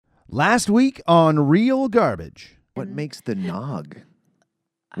Last week on Real Garbage. What makes the nog?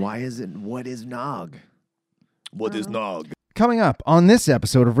 Why is it? What is nog? What is nog? Coming up on this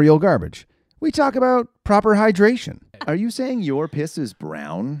episode of Real Garbage, we talk about proper hydration. Are you saying your piss is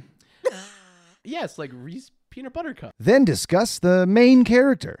brown? Yes, like Reese Peanut Butter Cup. Then discuss the main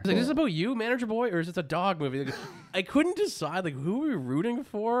character. Like, is this about you, Manager Boy, or is this a dog movie? Like, I couldn't decide, like, who are we rooting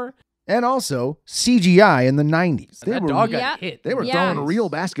for? And also CGI in the 90s. That dog got hit. They were throwing real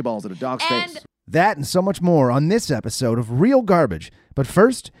basketballs at a dog's face. That and so much more on this episode of Real Garbage. But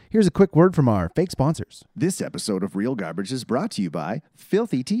first, here's a quick word from our fake sponsors. This episode of Real Garbage is brought to you by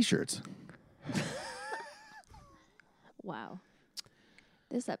Filthy T-shirts. Wow.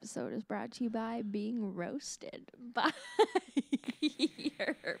 This episode is brought to you by being roasted by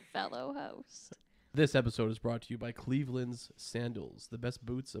your fellow host. This episode is brought to you by Cleveland's Sandals, the best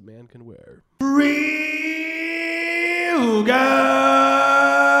boots a man can wear. Real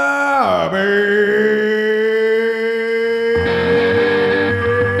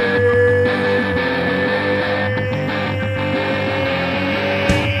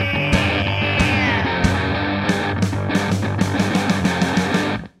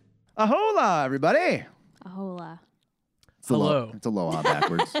Ahola, everybody. Ahola. Hello. It's aloha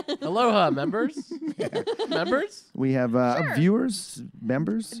backwards. Aloha, members. Members? We have viewers,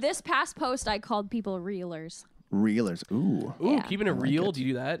 members, This past post, I called people reelers. reelers. Ooh, Ooh, Yeah. keeping it like real. it. Do you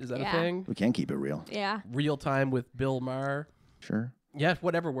do that? Is that Yeah. a thing? we can keep it real. Yeah. Real time with Bill Maher. Sure. Yeah,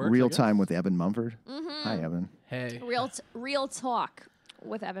 whatever works. I Real guess. time with Evan Mumford. Mm-hmm. Hi, Evan. Hey. Real talk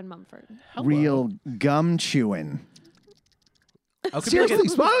with Evan Mumford. Hello. Real gum chewing. Oh, it could be like Seriously,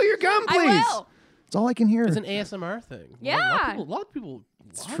 swallow your gum, please. I will. That's all I can hear. it's an ASMR thing. Yeah. A lot of people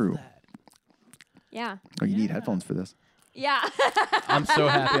love true. that. Yeah. Oh, you need Yeah. headphones for this. Yeah. I'm so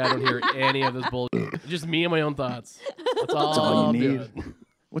happy I don't hear any of this bullshit. Just me and my own thoughts. That's all, all you I'm need. doing.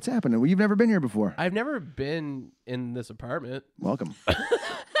 What's happening? Well, you've never been here before. I've never been in this apartment. Welcome.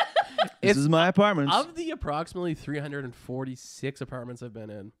 This is my apartment. Of the approximately 346 apartments I've been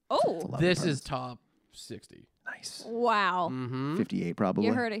in, Oh. this is top 60. Nice. Wow. Mm-hmm. 58 probably.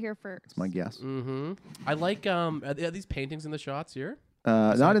 You heard it here first. That's my guess. Mm-hmm. I like are these paintings in the shots here?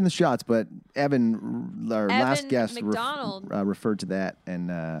 Not in the shots, but Evan, our last Evan guest, McDonald. referred to that,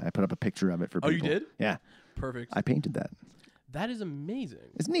 and I put up a picture of it for Oh, people. you did? Yeah. Perfect. I painted that. That is amazing.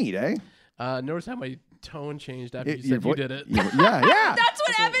 It's neat, eh? Notice how my tone changed after you Your said you vo- did it. Yeah, yeah. That's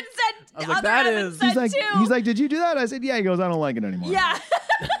what Evan said. I was like, Other that Evan is- said He's too. like, did you do that? I said, yeah. He goes, I don't like it anymore. Yeah.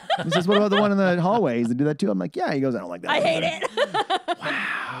 He says, what about the one in the hallway? He's to do that too. I'm like, yeah. He goes, I don't like that. I one hate either." it.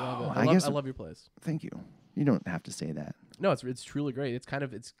 I love it. I guess- I love your place. Thank you. You don't have to say that. No, it's truly great.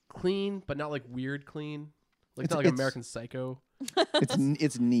 It's clean, but not like weird clean. Like it's not like It's- American Psycho.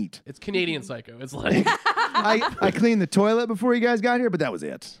 It's neat. It's Canadian Psycho. It's like I cleaned the toilet before you guys got here, but that was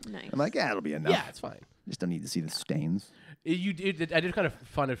it. Nice. I'm like, yeah, it'll be enough. yeah, it's fine. Just don't need to see the stains. You did. I did kind of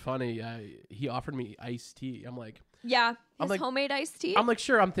find it funny. He offered me iced tea. I'm like, Yeah. I'm His like- homemade iced tea. I'm like,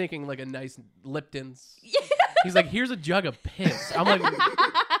 sure. I'm thinking like a nice Lipton's. He's like, here's a jug of piss. I'm like,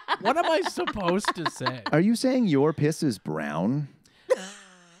 what am I supposed to say? Are you saying your piss is brown?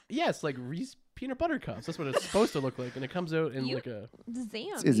 Yes, like Reese Peanut Butter Cups. That's what it's supposed to look like, and it comes out in You- like a. Zam.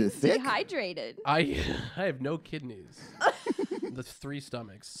 Is it he's thick? Dehydrated. I have no kidneys. The 3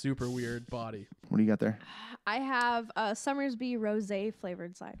 stomachs. Super weird body. What do you got there? I have Summersby Rosé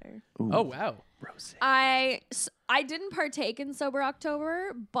flavored cider. Ooh, Oh wow. rosé. I didn't partake in Sober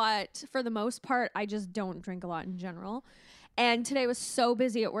October, but for the most part, I just don't drink a lot in general. And today was so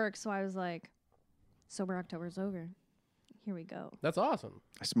busy at work, so I was like, Sober October's over. Here we go. That's awesome.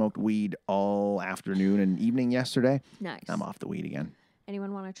 I smoked weed all afternoon and evening yesterday. Nice. I'm off the weed again.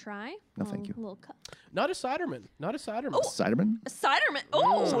 Anyone want to try? No, thank you. A little cup. Not a ciderman. Not a ciderman. Ciderman? A ciderman.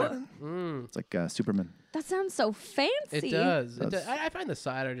 Oh, Ciderman? Mm, It's like Superman. that sounds so fancy. it does. Does. I find the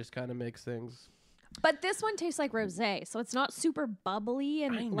cider just kind of makes things. But this one tastes like rosé, so it's not super bubbly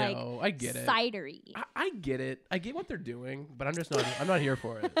and I know. like I get it. cidery. I get it. I get what they're doing, but I'm just not. I'm not here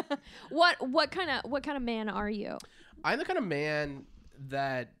for it. What kind of man are you? I'm the kind of man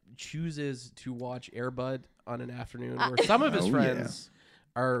that chooses to watch Air Bud on an afternoon where some of his Oh, yeah. friends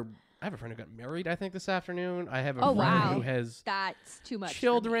are. I have a friend who got married, I think, this afternoon. I have a Oh, friend wow. who has That's too much. for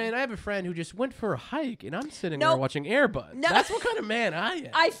children. me. I have a friend who just went for a hike, and I'm sitting there Nope. watching Air Bud. No. That's what kind of man I am.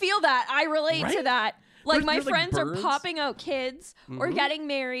 I feel that. I relate to Right? that. Like There's- my there's, like, friends are birds. popping out kids or Mhm. getting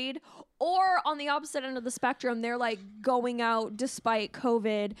married, or on the opposite end of the spectrum, they're like going out despite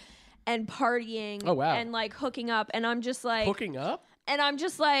COVID and partying Oh, wow. and like hooking up. And I'm just like, Hooking up?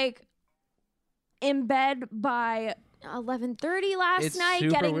 in bed by 11:30 last It's night,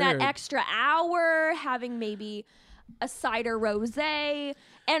 super getting weird. that extra hour, having maybe a cider rosé,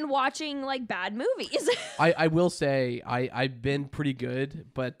 and watching like bad movies. I will say I've been pretty good,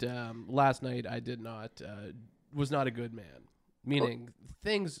 but last night I did not was not a good man. Meaning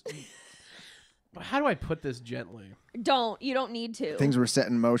things. How do I put this gently? You don't need to. Things were set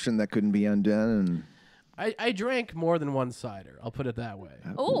in motion that couldn't be undone. I drank more than one cider. I'll put it that way.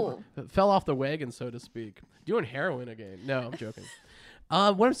 Oh, Fell off the wagon, so to speak. Doing heroin again. No, I'm joking.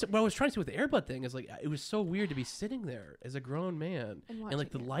 What I was trying to say with the Air Bud thing is like it was so weird to be sitting there as a grown man And and like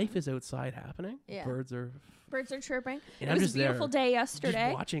the watching life is outside happening. Yeah. Birds are chirping. And It I'm was just a beautiful there, day just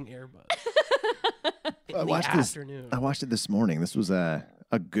yesterday. watching Air Bud. I in watched the this. afternoon. I watched it this morning. This was a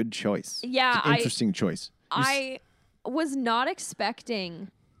good choice. Yeah, It's an interesting choice. I was not expecting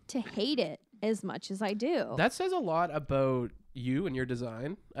to hate it as much as I do. That says a lot about you and your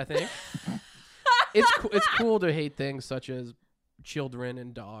design, I think. It's cool to hate things such as children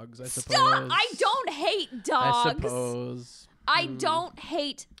and dogs, I suppose. Stop! I don't hate dogs. I suppose. I don't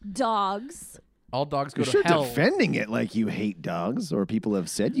hate dogs. All dogs go You're to sure hell. defending it like you hate dogs, or people have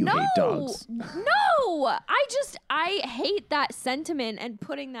said you hate dogs. No, I hate that sentiment and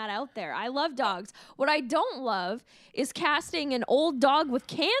putting that out there. I love dogs. What I don't love is casting an old dog with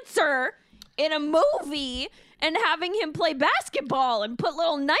cancer in a movie and having him play basketball and put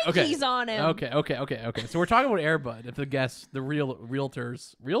little Nikes on him. Okay. So we're talking about Air Bud. If the guests, the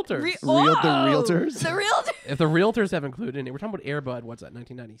realtors, Realtors? The realtor. if the realtors have included in it, we're talking about Air Bud. What's that?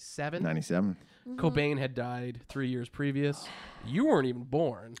 1997. 97. Cobain had died 3 years previous. You weren't even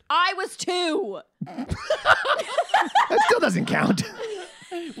born. I was 2. That still doesn't count.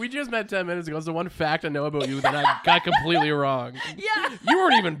 We just met 10 minutes ago. It's the one fact I know about you that I got completely wrong. Yeah. You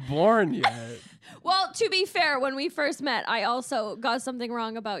weren't even born yet. Well, to be fair, when we first met, I also got something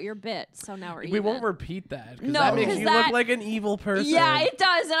wrong about your bit. So now we're even. We won't repeat that. No, that makes 'cause you that- look like an evil person. Yeah, it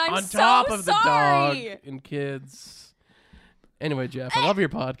does, and I'm on so top of the sorry. dog and kids. Anyway, Jeff, I love your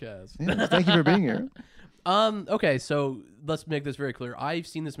podcast. Yeah, thank you for being here. Okay, so let's make this very clear. I've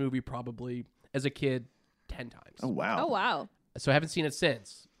seen this movie probably as a kid 10 times. Oh, wow. Oh wow. So I haven't seen it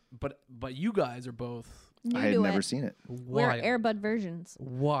since. But you guys are both New I had to never it. seen it. We're wild. Air Bud versions.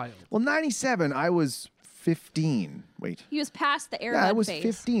 Wild. Well, 97, I was 15. Wait. He was past the Air Yeah, Bud I was phase.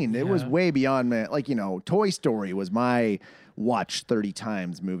 15. It was Yeah. way beyond my, like, Toy Story was my watch 30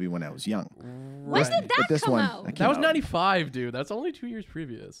 times movie when I was young. When did But that this come one, out? that That was came out- 95, dude. That's only 2 years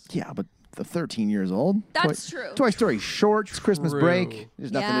previous. Yeah, but the 13 years old. That's true. Toy Story shorts, Christmas True. break.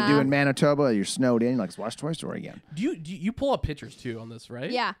 There's nothing to do Yeah. in Manitoba. You're snowed in. Like, let's watch Toy Story again. Do you pull up pictures too on this, right?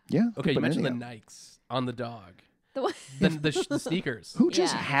 Yeah. Yeah. Okay, you put mentioned the anything up. Nikes on the dog. The one- The sneakers. Who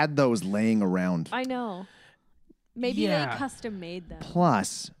just Yeah. had those laying around? I know. Maybe Yeah. they custom made them.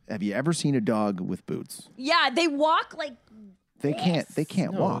 Plus, have you ever seen a dog with boots? Yeah, they walk like. They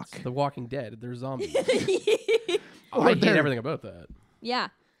can't No, walk. it's The Walking Dead. They're zombies. Or I hate they're- everything about that. Yeah.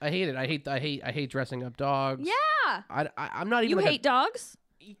 I hate it. I hate dressing up dogs. Yeah. I'm not even. You like hate dogs?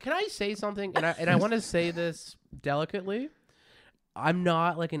 Can I say something? And I want to say this delicately. I'm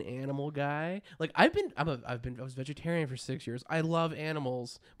not like an animal guy. Like I was vegetarian for 6 years. I love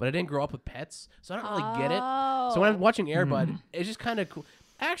animals, but I didn't grow up with pets, so I don't really get it. So when I'm watching Air Bud, it's just kind of cool.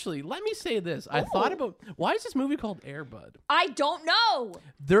 Actually, let me say this. I thought about why is this movie called Air Bud? I don't know.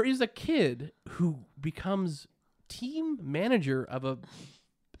 There is a kid who becomes team manager of a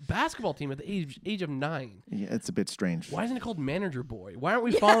basketball team at the age of 9. Yeah, it's a bit strange. Why isn't it called Manager Boy? Why aren't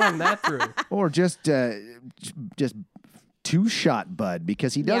we following that through? Or just two-shot Bud,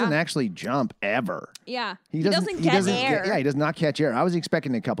 because he doesn't Yeah. actually jump ever. Yeah. He doesn't he get doesn't air. yeah, he does not catch air. I was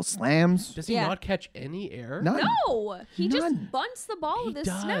expecting a couple slams. Does he Yeah. not catch any air? None. No. He just None. bunts the ball He with his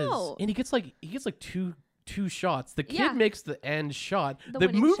does. snow. And he gets like two shots. The kid Yeah. makes the end shot. The The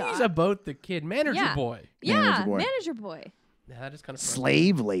winning movie's shot. about the kid, Manager Yeah. Boy. Yeah. Manager Boy. Manager boy. Yeah, that is kind of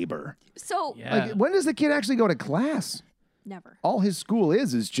Slave labor. So Yeah. Like, when does the kid actually go to class? never. All his school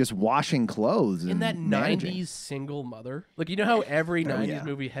is just washing clothes and In that managing. 90s single mother. Like, you know how every 90s yeah.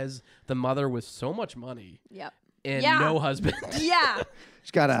 movie has the mother with so much money Yep. and Yeah. no husband? Yeah. She's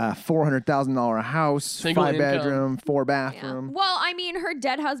got a $400,000 house, Single 5 income. bedroom, 4 Yeah. bathroom. Well, I mean, her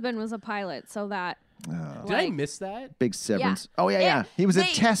dead husband was a pilot, so that. Did I like- miss that? Big severance. Yeah. Oh yeah, It- yeah. He was a they-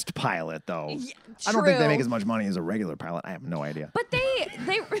 test pilot though. Yeah, I don't think they true. make as much money as a regular pilot. I have no idea. But they.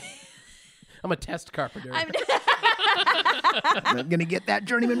 I'm a test carpenter. I'm. I'm gonna get that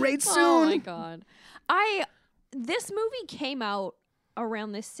journeyman rate soon. Oh my god. This movie came out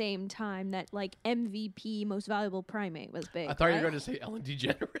around the same time that like MVP Most Valuable Primate was big. I thought you were right? going to say Ellen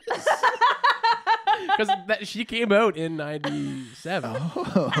DeGeneres. Because she came out in 97.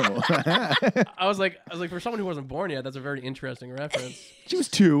 Oh. I was like, for someone who wasn't born yet, that's a very interesting reference. She was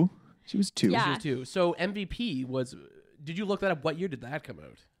 2. She was 2. Yeah. She was too. So MVP was Did you look that up? What year did that come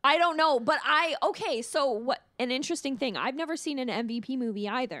out? I don't know, but so what an interesting thing. I've never seen an MVP movie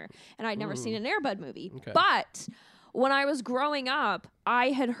either, and I'd never seen an Air Bud movie. Okay. But when I was growing up, I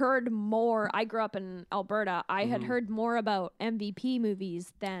had heard more. I grew up in Alberta. I had heard more about MVP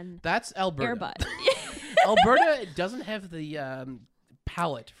movies than That's Alberta. Air Bud. Alberta doesn't have the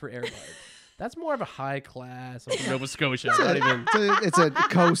palette for Air Bud. That's more of a high class of Nova Scotia. Not even. It's a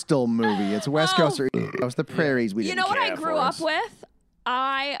coastal movie. It's West Coast or East Coast. The prairies we You didn't know what I care grew for up us. with?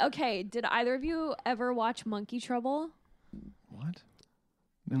 Did either of you ever watch Monkey Trouble? What?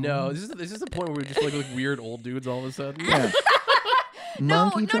 No, this is the point where we're just like weird old dudes all of a sudden. Yeah. No,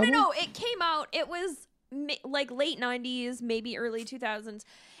 Monkey Trouble? no. It came out. It was like late 90s, maybe early 2000s.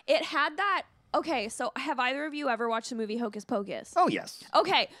 It had that. Okay, so have either of you ever watched the movie Hocus Pocus? Oh, yes.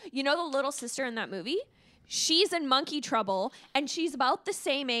 Okay, you know the little sister in that movie? She's in Monkey Trouble, and she's about the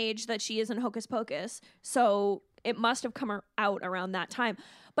same age that she is in Hocus Pocus. So it must have come out around that time.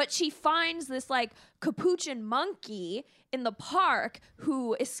 But she finds this like capuchin monkey in the park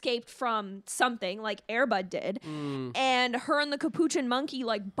who escaped from something like Air Bud did. And her and the capuchin monkey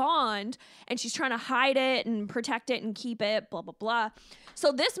like bond, and she's trying to hide it and protect it and keep it, blah, blah, blah.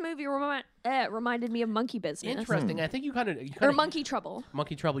 So this movie reminded me of Monkey Business. Interesting. I think you kind Or of Monkey Trouble.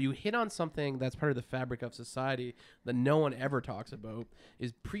 Monkey Trouble. You hit on something that's part of the fabric of society that no one ever talks about.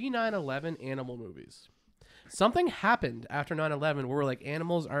 Is pre 9/11 animal movies. Something happened after 9/11 where we're like,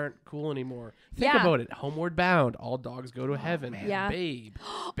 animals aren't cool anymore. Think Yeah. about it. Homeward Bound. All dogs go to heaven. Yeah. Babe.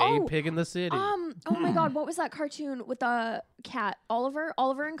 Oh, Pig in the City. Oh my God, what was that cartoon with the cat? Oliver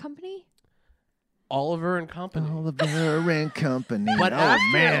and Company? Oliver and Company. Oliver and Company. But oh,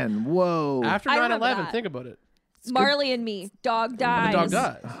 after- man. Whoa. After I remember 9/11, that. think about it. Marley and Me. Dog The dies. dog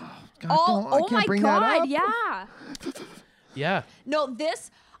dies. God, Oh, I oh can't my bring that God, up. yeah. Yeah. No,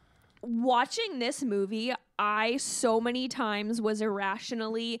 watching this movie, I so many times was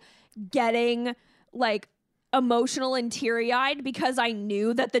irrationally getting like emotional and teary-eyed because I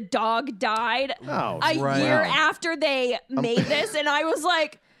knew that the dog died Oh, a right. year Wow. after they made this, and I was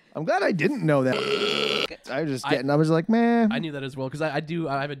like, I'm glad I didn't know that. I was like, man. I knew that as well because I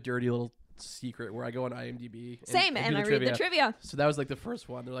have a dirty little secret where I go on IMDb. same, and do I read the trivia. So that was like the first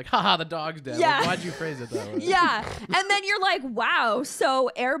one. They're like, haha, the dog's dead. Yeah. Like, why'd you phrase it that way? Yeah, and then you're like, wow, so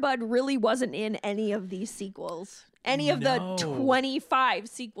Air Bud really wasn't in any of these sequels. Any of No. the 25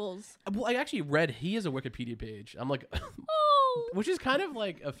 sequels. Well, I actually read he has a Wikipedia page. I'm like, Oh. which is kind of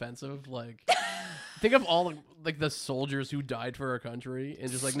like offensive. Like, think of all like the soldiers who died for our country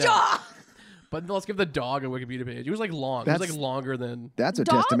and just like, no. Stop! But let's give the dog a Wikipedia page. It was like long. It was like longer than, That's a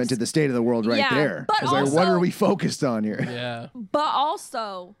Dogs? testament to the state of the world right Yeah, there. but It's like, what also- are we focused on here? yeah. But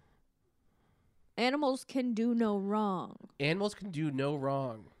also, animals can do no wrong. Animals can do no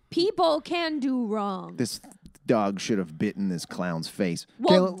wrong. People can do wrong. This dog should have bitten this clown's face.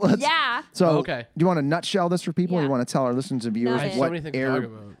 Well, let's- yeah. So, Okay. do you want to nutshell this for people? Or Yeah. you want to tell our listeners and viewers I have so what many things to Air? talk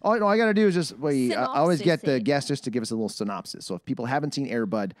about. All I got to do is just I always get the Synopsis. guests just to give us a little synopsis. So if people haven't seen Air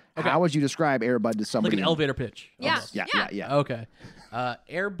Bud, Okay. how would you describe Air Bud to Like somebody? an elevator pitch. Yeah. almost. Yeah. Okay.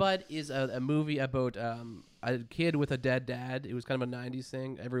 Air Bud is a movie about a kid with a dead dad. It was kind of a 90s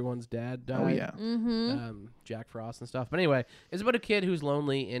thing. Everyone's dad died. Oh yeah. Mm-hmm. Jack Frost and stuff. But anyway, it's about a kid who's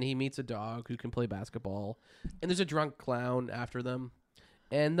lonely and he meets a dog who can play basketball. And there's a drunk clown after them.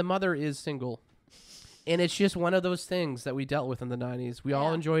 And the mother is single. And it's just one of those things that we dealt with in the 90s. We all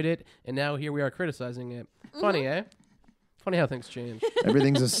Yeah. enjoyed it. And now here we are criticizing it. Funny, eh? Funny how things change.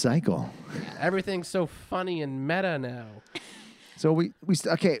 Everything's a cycle. Everything's so funny and meta now. So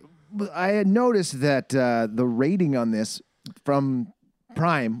okay. I had noticed that the rating on this from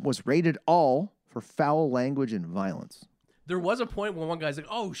Prime was rated all for foul language and violence. There was a point when one guy's like,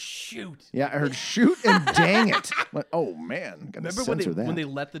 "Oh shoot!" Yeah, I heard shoot and dang it. Like, oh man, gotta Remember censor that. when they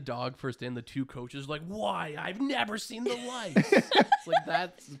let the dog first in? The two coaches were like, "Why? I've never seen the lights." It's like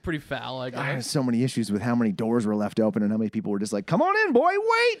that's pretty foul, I I had guess. so many issues with how many doors were left open and how many people were just like, "Come on in, boy.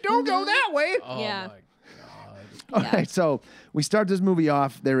 Wait, don't go that way." Oh Yeah. my god! All Yeah. right, so we start this movie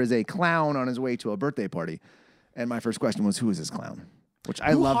off. There is a clown on his way to a birthday party, and my first question was, "Who is this clown?" Which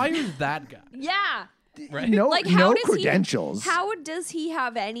I Who love. hired that guy? Yeah. Right? No, Like, how no does credentials. How does he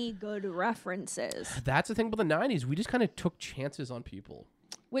have any good references? That's the thing about the '90s. We just kind of took chances on people.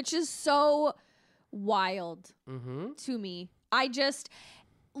 Which is so wild Mm-hmm. to me. I just,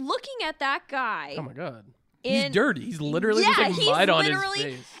 looking at that guy. Oh my god! In- He's dirty. He's literally yeah, just like he's mud on his literally.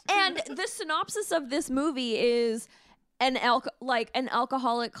 face. And the synopsis of this movie is an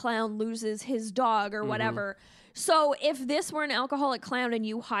alcoholic clown loses his dog or whatever. So if this were an alcoholic clown and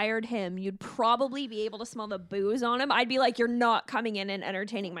you hired him, you'd probably be able to smell the booze on him. I'd be like, you're not coming in and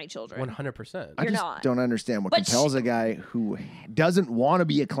entertaining my children. 100%. I You're just not. don't understand what But compels a guy who doesn't want to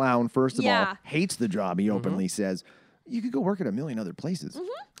be a clown, first of all, Yeah. hates the job, he openly says. You could go work at a million other places.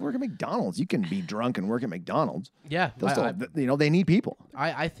 Work at McDonald's. You can be drunk and work at McDonald's. Yeah. They'll still, they need people.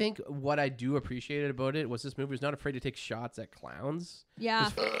 I think what I do appreciate about it was this movie was not afraid to take shots at clowns. Yeah.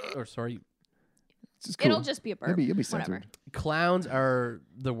 Or sorry, It's just cool. It'll just be a burp. You'll be Whatever. censored. clowns are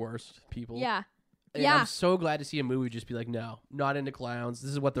the worst people. Yeah. And Yeah. I'm so glad to see a movie just be like, no, not into clowns.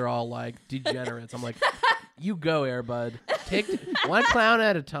 This is what they're all like, degenerates. I'm like, you go, Airbud. Take one clown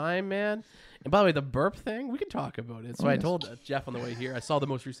at a time, man. And by the way, the burp thing, we can talk about it. So I told Jeff on the way here, I saw the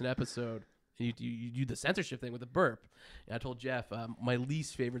most recent episode. And you do the censorship thing with the burp. And I told Jeff, my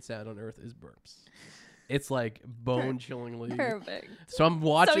least favorite sound on earth is burps. It's like bone-chillingly. Perfect. So I'm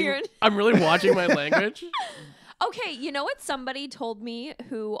watching. you're in- I'm really watching my language. Okay, you know what somebody told me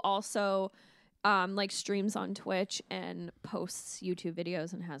who also like streams on Twitch and posts YouTube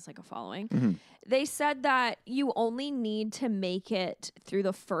videos and has like a following. They said that you only need to make it through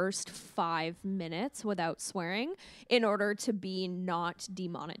the first 5 minutes without swearing in order to be not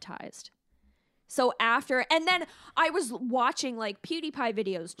demonetized. So after, and then I was watching like PewDiePie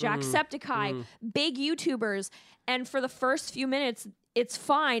videos, Jacksepticeye, big YouTubers, and for the first few minutes, it's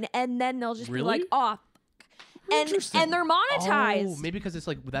fine, and then they'll just be like, Really? "Oh," and they're monetized. Oh, maybe because it's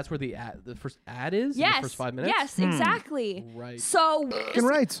like that's where the first ad is. Yes. In the first 5 minutes. Yes, exactly. Right. So Fucking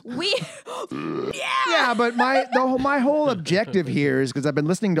right. we, Yeah, but my whole objective here is because I've been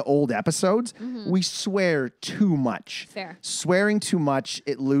listening to old episodes. We swear too much. Fair. Swearing too much,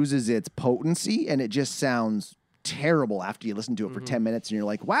 it loses its potency, and it just sounds terrible after you listen to it for 10 minutes, and you're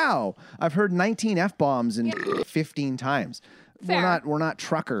like, "Wow, I've heard 19 f-bombs in 15 times." Fair. We're not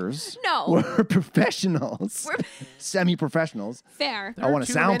truckers. No. We're professionals. Semi-professionals. fair. I want to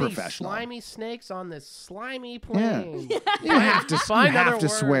Too sound many professional. Slimy snakes on this slimy Yeah. plane. You have to, Find you have other to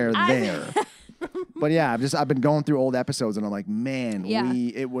swear words. there. But yeah, I've been going through old episodes and I'm like, man, Yeah.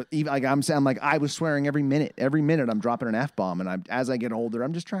 it was even like I'm like I was swearing every minute. Every minute I'm dropping an f-bomb, and as I get older,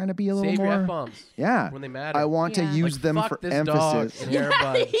 I'm just trying to be a little Save more. your f-bombs. Yeah, when they matter. I want Yeah. to use Like, them fuck for this emphasis. Dog and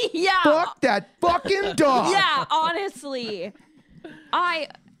Airbud. Yeah. Fuck that fucking dog. Yeah, honestly.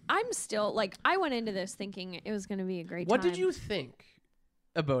 I'm still like I went into this thinking it was going to be a great What time. did you think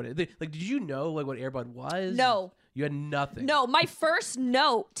about it? Like, did you know like what Airbud was? No. You had nothing. No, my first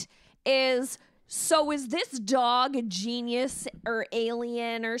note is so is this dog a genius or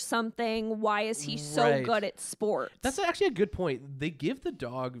alien or something? Why is he so Right. good at sports? That's actually a good point. They give the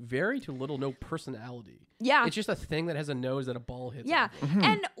dog very to little no personality. Yeah. It's just a thing that has a nose that a ball hits. Yeah. on.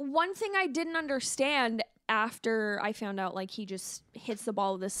 And one thing I didn't understand after I found out like he just hits the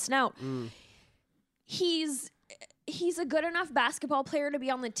ball with his snout. He's a good enough basketball player to be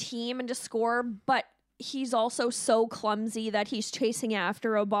on the team and to score, but he's also so clumsy that he's chasing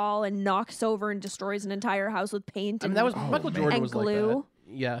after a ball and knocks over and destroys an entire house with paint I mean, and that was Michael Jordan and was glue. like that.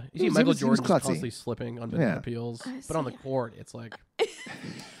 Yeah, you see, was- Michael he was Jordan was klutzy. constantly slipping on banana Yeah. peels, but on the court, it's like.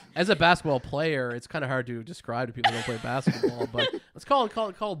 As a basketball player, it's kind of hard to describe to people who don't play basketball, but let's call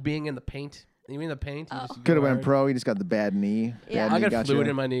it being in the paint. You mean the paint? You just Could have go went hard. pro. He just got the bad knee. Yeah. Bad I knee got fluid you.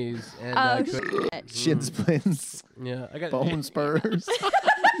 in my knees, and Oh, I could. shit. shin splints, Yeah, I got bone spurs.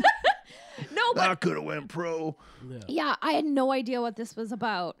 No, but I could have went pro. yeah, I had no idea what this was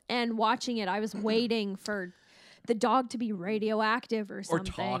about. And watching it, I was waiting for the dog to be radioactive or or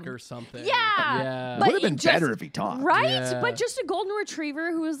something. talk or something. Yeah. yeah. But Would have been it just- better if he talked. Right? Yeah. But just a golden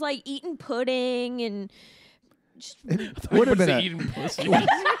retriever who was like eating pudding and Would have been Say a eating pussy.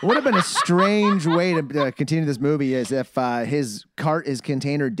 would have been a strange way to continue this movie is if his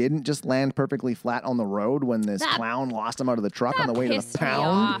container didn't just land perfectly flat on the road when this That- clown lost him out of the truck on that the way to pissed the me pound.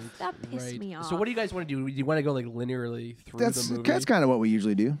 off. That pissed Right. me off. So what do you guys want to do? Do you want to go like linearly through That's the movie? kind of what we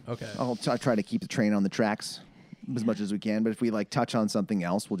usually do. Okay. I try to keep the train on the tracks as much as we can, but if we like touch on something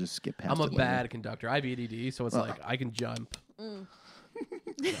else, we'll just skip past I'm a it later. bad conductor. I have ADD, so it's like I can jump.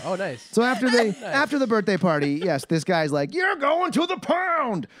 Oh, nice. So after the birthday party, yes, this guy's like, "You're going to the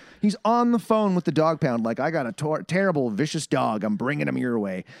pound." He's on the phone with the dog pound, like, "I got a terrible, vicious dog. I'm bringing him your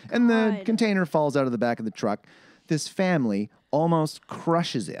way." And the God. container falls out of the back of the truck. This family almost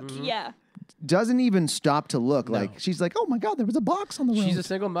crushes it. yeah. Doesn't even stop to look. Like she's like, "Oh my God, there was a box on the road." She's a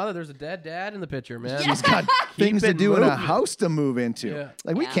single mother. There's a dead dad in the picture, man. She's got things to it do and a moving. house to move into. Yeah.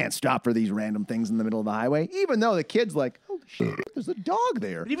 Like we Yeah. can't stop for these random things in the middle of the highway, even though the kid's like, "Holy shit, there's a dog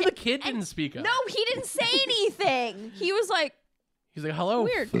there." But even the kid didn't speak up. No, he didn't say anything. He was like, He's like, "Hello,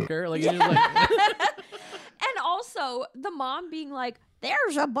 Weird. fucker." Like, he's just like and also also, the mom being like,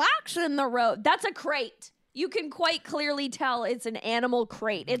 "There's a box in the road." That's a crate. You can quite clearly tell it's an animal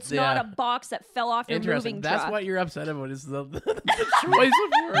crate. It's not a box that fell off your moving truck. That's what you're upset about is the choice of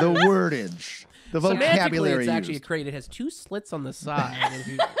words. The wordage, the vocabulary it's actually a used. crate. It has 2 slits on the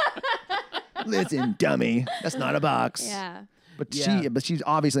side. Listen, dummy, that's not a box. Yeah. But Yeah. she's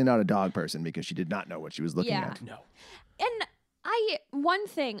obviously not a dog person because she did not know what she was looking Yeah. at. No. And one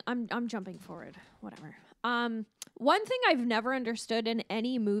thing, I'm jumping forward, whatever. One thing I've never understood in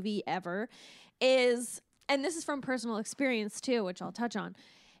any movie ever is, and this is from personal experience too, which I'll touch on,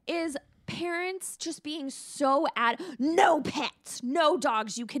 is parents just being so no pets, no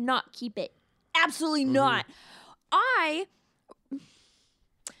dogs, you cannot keep it. Absolutely not. I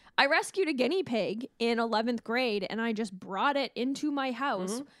rescued a guinea pig in 11th grade and I just brought it into my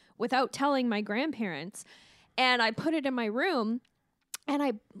house without telling my grandparents. And I put it in my room and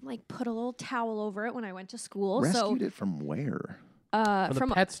I put a little towel over it when I went to school. Rescued it from where? From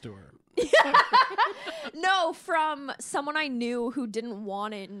the pet store. No, from someone I knew who didn't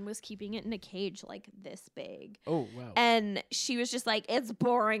want it and was keeping it in a cage like this big. Oh, wow. And she was just like, "It's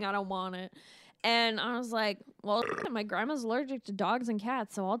boring. I don't want it." And I was like, "Well, my grandma's allergic to dogs and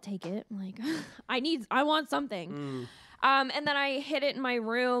cats, so I'll take it." I'm like, I want something. And then I hid it in my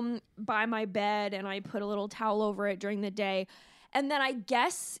room by my bed and I put a little towel over it during the day. And then I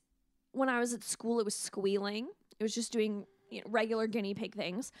guess when I was at school, it was squealing. It was just doing regular guinea pig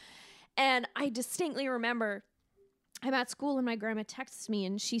things. And I distinctly remember I'm at school and my grandma texts me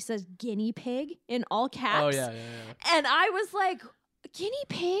and she says guinea pig in all caps. Oh, yeah. And I was like, guinea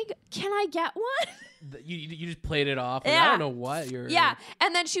pig? Can I get one? You just played it off. Like, Yeah. I don't know what you're... Yeah.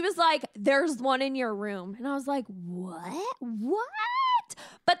 And then she was like, "There's one in your room." And I was like, "What? What?"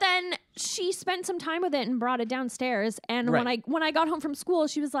 But then she spent some time with it and brought it downstairs. And Right. when I got home from school,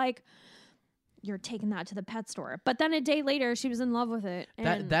 she was like, "You're taking that to the pet store." But then a day later, she was in love with it.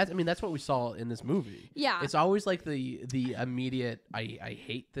 And That's what we saw in this movie. Yeah. It's always like the immediate I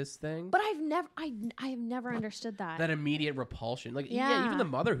hate this thing. But I have never understood that. That immediate repulsion. Like Yeah. even the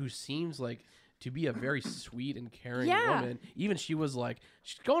mother who seems like to be a very sweet and caring Yeah. woman, even she was like,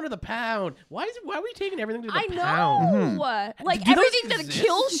 "She's going to the pound. Why are we taking everything to the I pound?" know. Like Do those everything to the exist?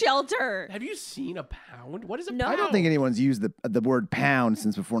 kill shelter. Have you seen a pound? What is a No. pound? I don't think anyone's used the word pound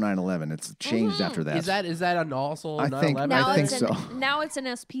since before 9/11. It's changed after that. Is that an also I think- 9/11? Now I think it's so. now it's an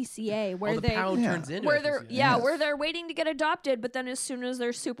SPCA where the they pound Yeah. turns into where a they're PCA. where they're waiting to get adopted, but then as soon as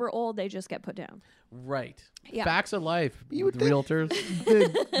they're super old, they just get put down. Right. Yeah. Facts of life. You would with realtors.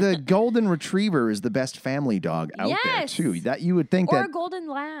 the golden retriever is the best family dog out there Yes. too. That you would think Or that a golden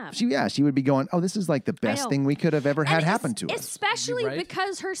lab. she would be going, "Oh, this is like the best know. thing we could have ever had And happen to us." Especially Right?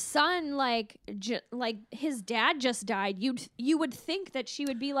 because her son, like his dad just died. You would think that she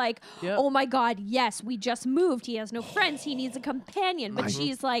would be like, Yep. "Oh my God, yes, we just moved. He has no friends. He needs a companion." But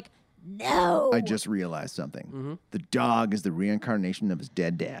she's like, "No." I just realized something. Mm-hmm. The dog is the reincarnation of his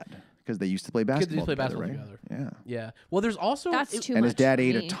dead dad because they used to play Kids basketball, used to play basketball together, right? Yeah. Yeah. Well, there's also That's too And much. his dad for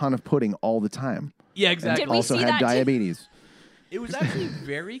ate me. a ton of pudding all the time. Yeah, exactly. Did we Also see had that too? diabetes. It was actually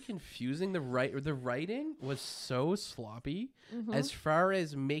very confusing. The writing was so sloppy Mm-hmm. as far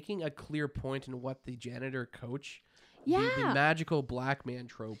as making a clear point in what the janitor coach, the Yeah. magical black man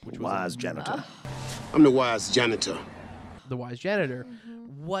trope, which was Wise janitor. I'm the wise janitor. the wise janitor,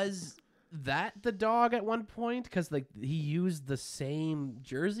 Mm-hmm. was that the dog at one point? Because like he used the same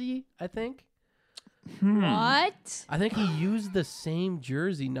jersey, I think. What? I think he used the same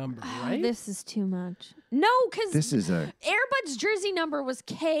jersey number, right? This is too much. No, because This is a Airbud's jersey number was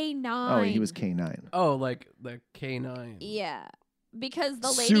K9. oh, he was K9. Oh, like the K9. Yeah. Because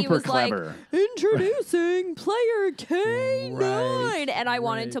the lady Super was clever. like, "Introducing player K9. Right, And I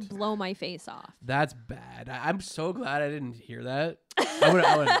wanted to right. blow my face off. That's bad. I'm so glad I didn't hear that. I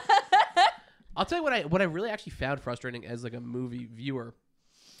would. I'll tell you what I really actually found frustrating as like a movie viewer.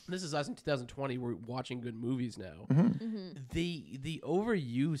 This is us in 2020. We're watching good movies now. The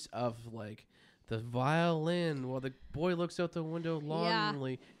overuse of like the violin while the boy looks out the window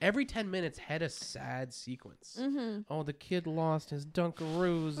longingly. Every 10 minutes had a sad sequence. Oh, the kid lost his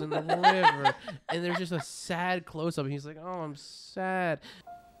Dunkaroos in the river, and there's just a sad close up. And he's like, "Oh, I'm sad."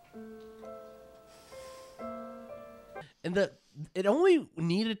 And it only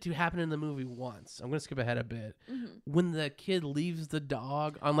needed to happen in the movie once. I'm gonna skip ahead a bit. When the kid leaves the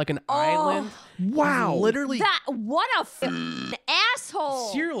dog on like an island. Wow. He's literally What a asshole.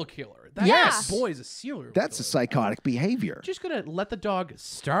 serial killer. That Yes. boy is a serial That's a killer. psychotic behavior. Just gonna let the dog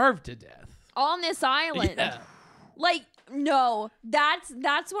starve to death. On this island. Yeah. Like, no, that's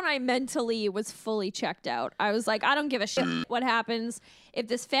when I mentally was fully checked out. I was like, I don't give a shit what happens if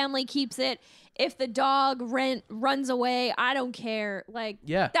this family keeps it. If the dog runs away, I don't care. Like,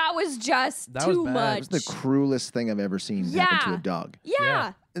 Yeah. that was just That was too bad. much. It was the cruelest thing I've ever seen happen to a dog.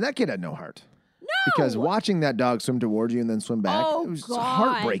 Yeah. And that kid had no heart. No. Because watching that dog swim towards you and then swim back, Oh, it was God.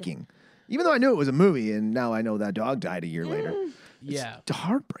 heartbreaking. Even though I knew it was a movie, and now I know that dog died a year later. Yeah. It's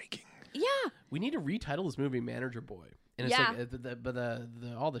heartbreaking. Yeah. We need to retitle this movie Manager Boy. And it's Yeah. like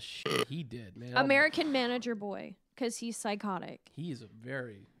the all the shit he did, man. American Manager Boy, because he's psychotic. He is a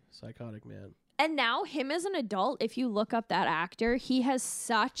very psychotic man. And now him as an adult, if you look up that actor, he has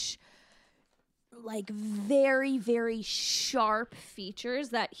such like very, very sharp features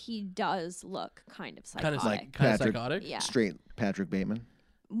that he does look kind of psychotic. Kind of Patrick. psychotic. Yeah. Straight Patrick Bateman.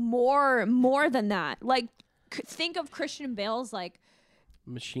 More than that. Like think of Christian Bale's like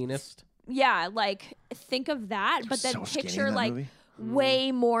Machinist. yeah, like think of that, but then So skinny in picture that like movie.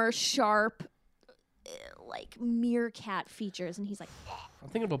 way more sharp like meerkat features and he's like I'm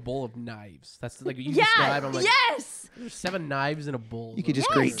thinking of a bowl of knives. That's like you yeah, describe. I'm like, yes. there's 7 knives in a bowl. You could just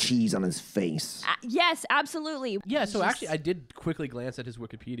grate cheese on his face. Yes, absolutely. Yeah, so Just- actually, I did quickly glance at his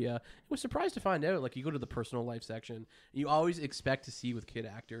Wikipedia. I was surprised to find out, like, you go to the personal life section, you always expect to see with kid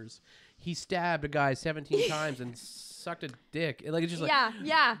actors, he stabbed a guy 17 times and sucked a dick. Like, it's just like,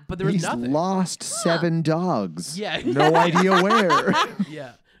 yeah. but there was He's nothing. lost 7 dogs. Yeah. No idea where.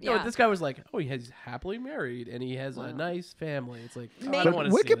 Yeah. No, Yeah. this guy was like, oh, he's happily married and he has a nice family. It's like, oh, I Maybe- don't But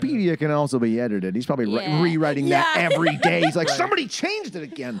want to see that. Wikipedia can also be edited. He's probably Yeah. rewriting that Yeah. every day. He's like, somebody changed it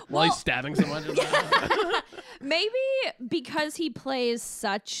again. While he's stabbing someone. Maybe because he plays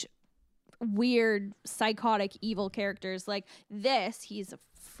such weird, psychotic, evil characters like this, he's a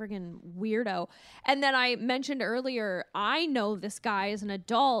friggin' weirdo. And then I mentioned earlier, I know this guy as an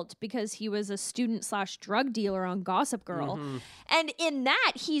adult because he was a student/drug dealer on Gossip Girl. And in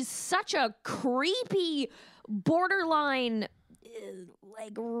that, he's such a creepy, borderline,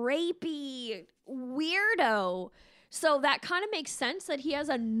 like rapey weirdo. So that kind of makes sense that he has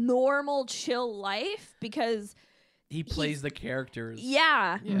a normal, chill life because he plays the characters.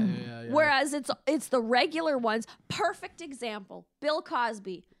 yeah. Yeah. Whereas it's the regular ones. Perfect example. Bill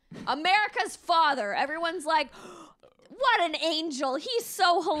Cosby, America's father. Everyone's like, what an angel. He's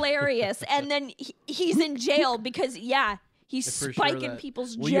so hilarious. And then he's in jail because he's For sure spiking that-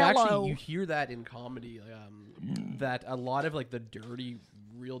 people's well, jello. you hear that in comedy, that a lot of like the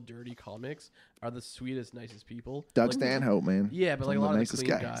real dirty comics are the sweetest, nicest people. Doug Like, Stanhope, man. Yeah, but like a Some lot of the nicest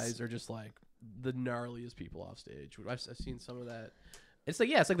clean guys are just like the gnarliest people off stage. I've seen some of that. It's like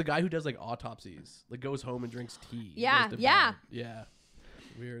it's like the guy who does like autopsies, like goes home and drinks tea. Yeah, goes to yeah. bed. Yeah.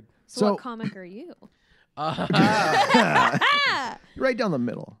 Weird. So So- what comic are you? Right down the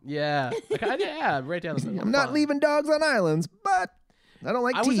middle. Yeah. Like, right down the middle. I'm not Fine. leaving dogs on islands, but I don't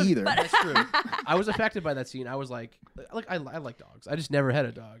like I tea was either. That's true. I was affected by that scene. I was like I like dogs. I just never had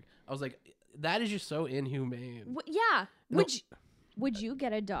a dog. I was like, that is just so inhumane. Yeah. Would you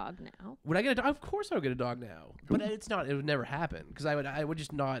get a dog now? Would I get a dog? Of course I would get a dog now. But it's not. It would never happen because I would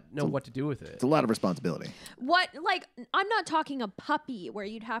just not know what to do with it. It's a lot of responsibility. What, like, I'm not talking a puppy where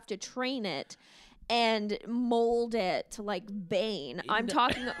you'd have to train it and mold it to like Bane. I'm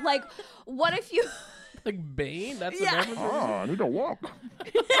talking like, what if you? Like Bane? That's the Yeah. reference? I need to walk.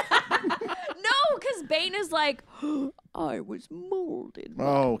 No, because Bane is like, I was molded.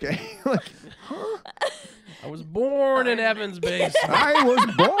 Oh, okay. Like, I was born in Evans Base. I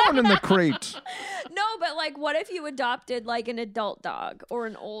was born in the crate. No, but like, what if you adopted like an adult dog or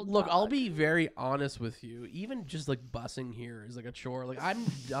an old Look, dog? I'll be very honest with you. Even just like bussing here is like a chore. Like I'm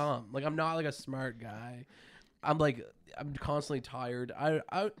dumb. Like I'm not like a smart guy. I'm constantly tired.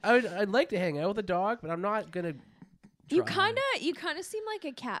 I'd like to hang out with a dog, but I'm not gonna. You try. kind of seem like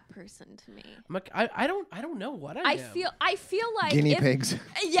a cat person to me. I'm like, I don't know what I am. I feel like Guinea if- pigs.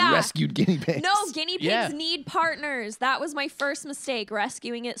 Yeah. Rescued guinea pigs. No, guinea pigs Yeah. need partners. That was my first mistake,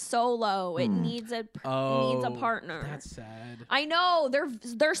 rescuing it solo. It needs a partner. That's sad. I know they're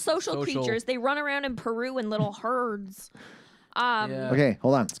social Social. creatures. They run around in Peru in little herds. Yeah. Okay,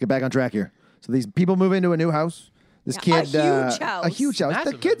 hold on. Let's get back on track here. So these people move into a new house. This Yeah, kid, a huge house. a huge house. The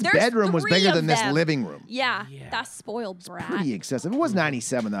Massive kid's house. bedroom was There's bigger 3 than this of them. living room. Yeah, Yeah. that spoiled brat. Pretty excessive. It was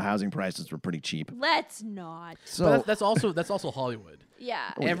 97. The housing prices were pretty cheap. Let's not. So But that's also Hollywood.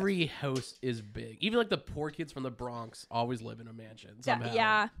 Yeah. Every house is big. Even like the poor kids from the Bronx always live in a mansion somehow.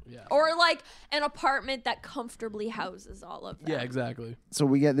 Yeah. Yeah. Or like an apartment that comfortably houses all of them. Yeah, exactly. So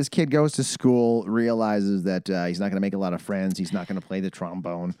we get this kid goes to school, realizes that he's not going to make a lot of friends. He's not going to play the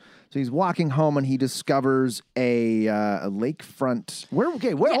trombone. So he's walking home and he discovers a lakefront.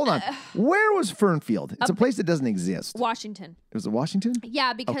 Hold on. Where was Fernfield? It's a place that doesn't exist. Washington. It was Washington?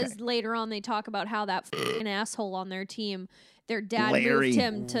 Yeah, because Okay. later on they talk about how that f***ing asshole on their team, their dad Larry. moved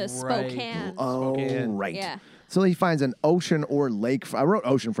him to Spokane. Oh, Spokane. right. Yeah. So he finds an ocean or lake. I wrote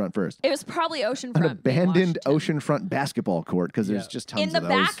oceanfront first. It was probably oceanfront. An in abandoned Washington. oceanfront basketball court because there's Yeah. just tons In the of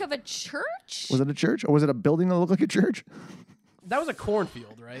those. back of a church? Was it a church or was it a building that looked like a church? That was a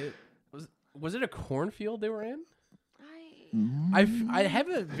cornfield, right? Was it a cornfield they were in? I have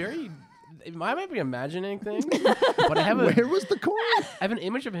a very. I might be imagining things, but I have Where was the corn? I have an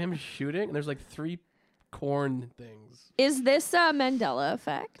image of him shooting, and there's like 3 corn things. Is this a Mandela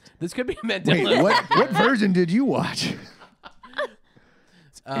effect? This could be Wait, Mandela. what version did you watch?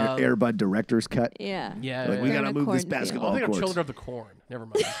 Um, Air Bud director's cut. Yeah. Yeah, Like, we yeah. gotta In a move this cornfield. I basketball think of court. Children of the Corn. Never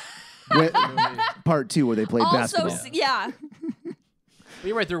mind. Part 2 where they played Also, basketball. yeah. But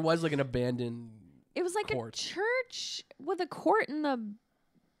you're right. There was like an abandoned. It was like Court. a church with a court in the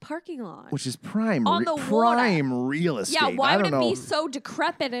parking lot. Which is prime On the water. prime real estate. Yeah, why I would don't it know. be so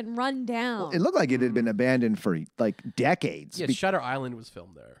decrepit and run down? It looked like it had been abandoned for like decades. Yeah, Shutter Island was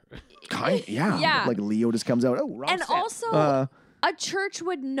filmed there. Yeah. Yeah. Like Leo just comes out. Oh, wrong And set. also, a church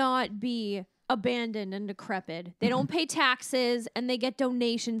would not be abandoned and decrepit. They don't pay taxes and they get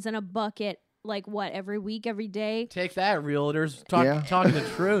donations in a bucket like what, every week, every day? Take that, realtors. Yeah. Talking the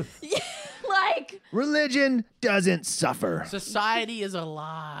truth. Like, religion doesn't suffer. Society is a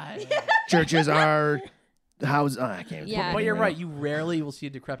lie. Churches are house. I can't. Yeah. But you're right. You rarely will see a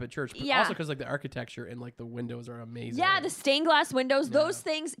decrepit church. But Yeah. also because like the architecture and like the windows are amazing. yeah, the stained glass windows, those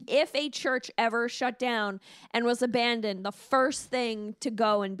things, if a church ever shut down and was abandoned, the first thing to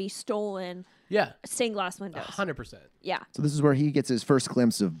go and be stolen, Yeah. stained glass windows. 100%. Yeah. So this is where he gets his first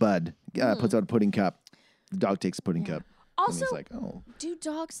glimpse of Bud. Puts out a pudding cup. The dog takes a pudding cup. And Also, he's like, oh. do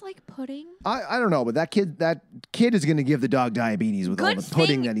dogs like pudding? I don't know, but that kid is going to give the dog diabetes with all Good the pudding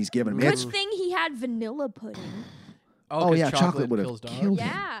thing- that he's given him. Good It's- thing he had vanilla pudding. Oh, 'cause yeah, chocolate would have kills dogs. killed him.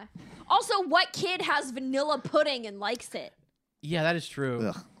 Yeah. Also, what kid has vanilla pudding and likes it? Yeah, that is true.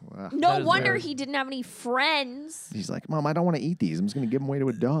 Ugh. No That is wonder weird. he didn't have any friends. He's like, Mom, I don't want to eat these. I'm just going to give them away to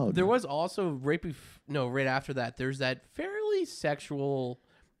a dog. There was also right after that, there's that fairly sexual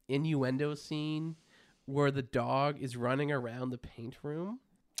innuendo scene where the dog is running around the paint room.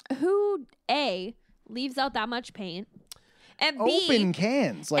 Who, A, leaves out that much paint? And B, Open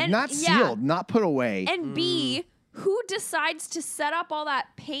cans, like and- not yeah. sealed, not put away. and B, who decides to set up all that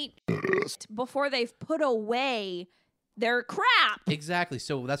paint before they've put away their crap? Exactly.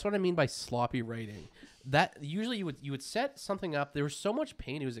 So that's what I mean by sloppy writing. That usually you would set something up. There was so much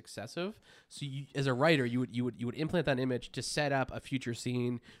paint; it was excessive. So you, as a writer, you would implant that image to set up a future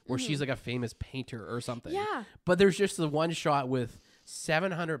scene where she's like a famous painter or something. Yeah. But there's just the one shot with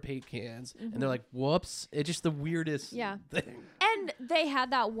 700 paint cans, and they're like, "Whoops!" It's just the weirdest. Yeah. Thing. And they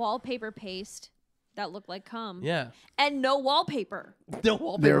had that wallpaper paste that looked like cum. Yeah. And no wallpaper. No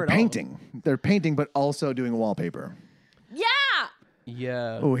wallpaper They're at all. painting. They're painting, but also doing wallpaper. Yeah.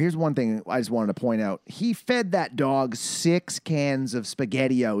 Yeah. Oh, here's one thing I just wanted to point out. He fed that dog 6 cans of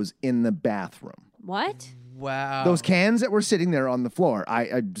SpaghettiOs in the bathroom. What? Wow. Those cans that were sitting there on the floor,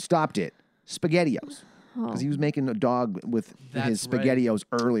 I stopped it. SpaghettiOs. Because he was making a dog with his That's right. SpaghettiOs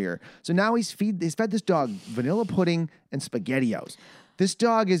earlier. So now he's fed this dog vanilla pudding and SpaghettiOs. This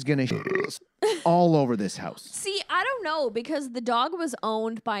dog is going to all over this house. See, I don't know because the dog was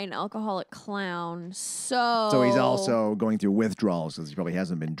owned by an alcoholic clown. So So he's also going through withdrawals because he probably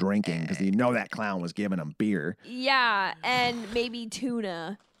hasn't been drinking because you know that clown was giving him beer. Yeah, and maybe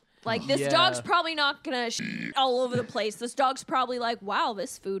tuna. Like this Yeah. dog's probably not gonna all over the place. This dog's probably like, "Wow,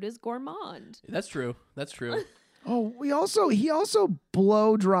 this food is gourmand." That's true. That's true. Oh, he also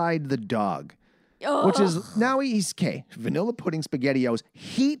blow dried the dog. Which is now he's okay. Vanilla pudding, SpaghettiOs,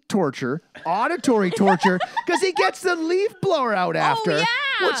 heat torture, auditory torture, because he gets the leaf blower out after, yeah.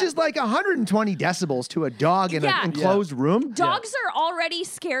 which is like 120 decibels to a dog in Yeah. an enclosed room. Dogs are already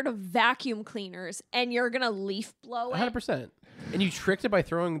scared of vacuum cleaners, and you're gonna leaf blow it. 100%. And you tricked it by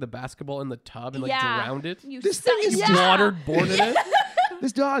throwing the basketball in the tub and like Yeah. drowned it. You This suck- thing is yeah. Watered, boarded it.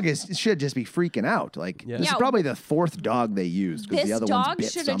 This dog should just be freaking out. Like Yeah. this is Yeah. probably the 4th dog they used because This the other ones dog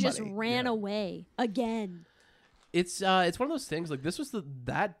bit should have just somebody. ran away again. It's one of those things like this was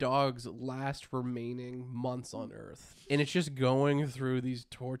that dog's last remaining months on Earth, and it's just going through these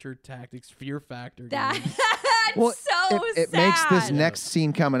torture tactics, fear factor. That games. Well, so it makes this sad. next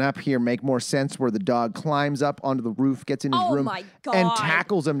scene coming up here make more sense where the dog climbs up onto the roof, gets in his Oh room, my and God.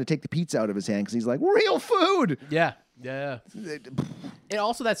 tackles him to take the pizza out of his hand because he's like, real food. Yeah. And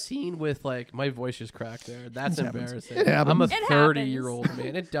also that scene with like my voice just cracked there. That's embarrassing. It happens. I'm a It 30-year-old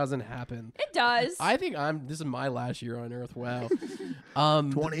man. It doesn't happen. It does. I think this is my last year on Earth. Wow.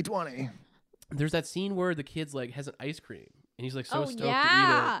 2020. There's that scene where the kid's like has an ice cream and he's like so Oh, stoked to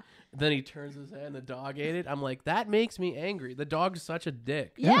yeah. eat it. Then he turns his head and the dog ate it. I'm like, that makes me angry. The dog's such a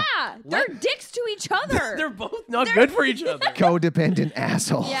dick. yeah, they're dicks to each other. They're both not good for each other. Codependent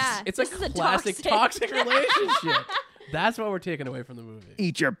assholes. yeah, It's this a is classic toxic relationship. That's what we're taking away from the movie.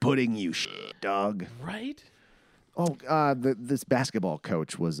 Eat your pudding, you dog. Right? Oh, this basketball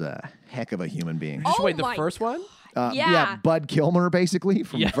coach was a heck of a human being. Just Oh wait, the my first one? Yeah. Bud Kilmer, basically,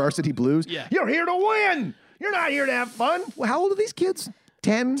 from Yeah. Varsity Blues. Yeah. You're here to win. You're not here to have fun. Well, how old are these kids?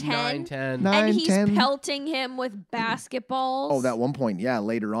 10? 9, 10. 9, and he's 10. pelting him with basketballs. Oh, that one point, yeah.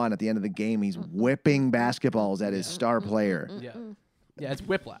 Later on, at the end of the game, he's whipping basketballs at his star player. Yeah. Yeah, it's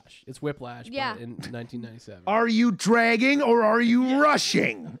Whiplash. It's Whiplash Yeah. but in 1997. Are you dragging or are you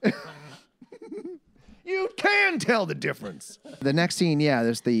rushing? You can tell the difference. The next scene, yeah,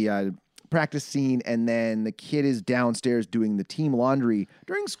 there's the practice scene, and then the kid is downstairs doing the team laundry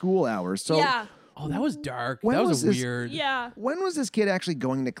during school hours. So yeah, Oh, that was dark. When That was was a this? weird. yeah, when was this kid actually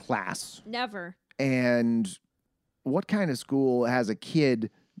going to class? never. And what kind of school has a kid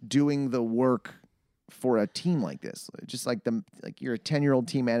doing the work for a team like this? Just like you're a 10-year-old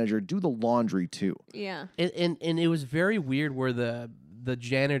team manager, do the laundry too. Yeah, And it was very weird where the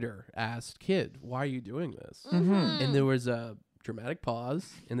janitor asked kid, "Why are you doing this?" Mm-hmm. And there was a dramatic pause,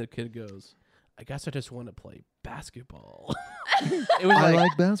 and the kid goes, "I guess I just want to play basketball." It was I like It was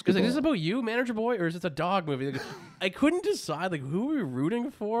basketball. like, is this about you, manager boy, or is this a dog movie? Like, I couldn't decide like who are we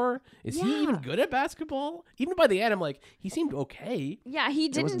rooting for. Is he even good at basketball? Even by the end, I'm like, he seemed okay. yeah. He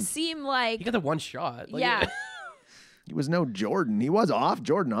didn't seem He like. got the one shot. Like, Yeah. He was no Jordan. He was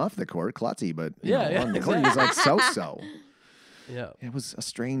Jordan off the court, klutzy, but you Yeah, know, yeah, on the court he was like so-so. yeah. It was a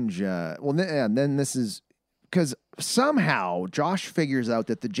strange. And then this is because somehow Josh figures out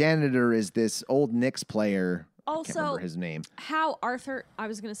that the janitor is this old Knicks player. I can't Also, remember his name. how Arthur? I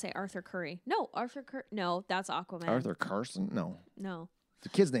was gonna say Arthur Curry. No, Arthur Curry. No, that's Aquaman. Arthur Carson? No, No. the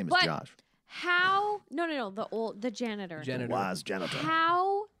kid's name is But- Josh. How? No. The janitor. Janitor. Wise janitor.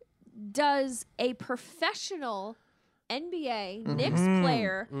 How does a professional NBA Knicks Mm-hmm.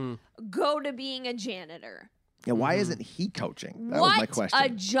 player Mm. go to being a janitor? Yeah, why isn't he coaching? That what was my a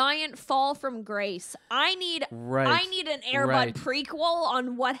question. giant fall from grace! I need Right. an Air Bud Right. prequel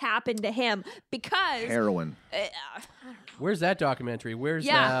on what happened to him because Heroin. Where's that documentary? Where's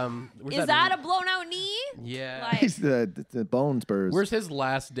Yeah. where's is that a blown out knee? yeah? Like, He's the bone spurs. Where's his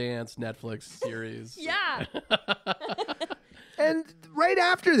Last Dance Netflix series? yeah, And right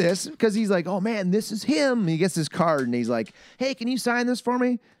after this, because he's like, oh man, this is him. He gets his card and he's like, hey, can you sign this for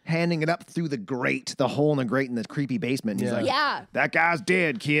me? Handing it up through the grate, the hole in the grate in the creepy basement. And he's Yeah. like, yeah. that guy's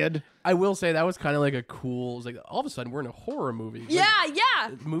dead, kid. I will say that was kind of like a cool. It was like all of a sudden we're in a horror movie. Like, Yeah, yeah.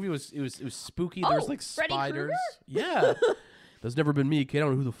 the movie was it was spooky. There's Oh, like Freddy spiders. Krueger? Yeah. That's never been me, kid. I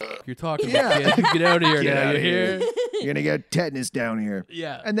don't know who the you're talking Yeah. about, kid. Get out of here Get now. outta You here. hear? You're going to get tetanus down here.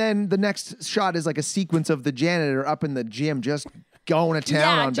 Yeah. And then the next shot is like a sequence of the janitor up in the gym just going to town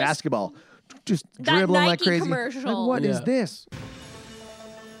Yeah, on just- basketball. Just That dribbling like Nike crazy. commercial. Like, what is Yeah. this?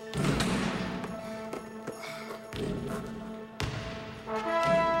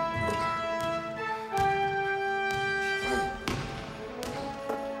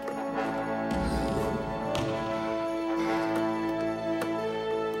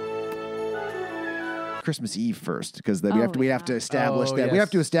 Christmas Eve first, because we have to establish Oh, that we have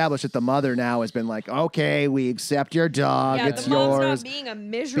yes. to establish that the mother now has been like, okay, we accept your dog, Yeah, it's the mom's yours. not being a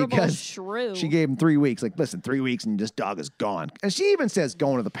miserable because shrew. She gave him 3 weeks. Like, listen, 3 weeks and this dog is gone. And she even says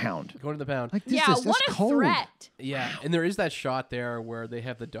going to the pound. Going to the pound. Like, this yeah, is what that's a cold. threat. Yeah, and there is that shot there where they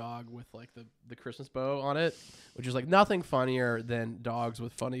have the dog with like the Christmas bow on it, which is like nothing funnier than dogs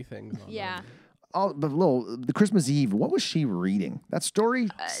with funny things on Yeah. them. The Christmas Eve, what was she reading? That story?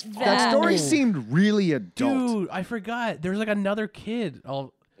 that that- story Oh. seemed really adult. Dude, I forgot. There's like another kid. There's a-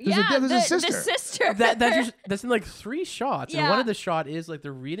 Yeah, there's a the sister. sister. That's in like 3 shots, and Yeah. one of the shot is like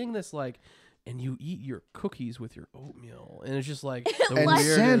they're reading this like, and you eat your cookies with your oatmeal, and it's just like the And Like-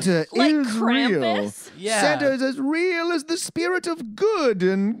 weirdest- Santa like is real. Krampus. Yeah. Santa is as real as the spirit of good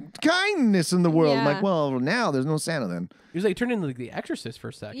and kindness in the world. I'm Yeah. like, well, now there's no Santa then. It was like turned into like The Exorcist for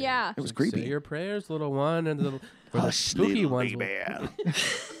a second. Yeah. It was Like, creepy. Say your prayers, little one, and the spooky little ones. baby.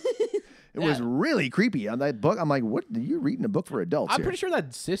 It was really creepy on that book. I'm like, what? Are you reading a book for adults I'm here? pretty sure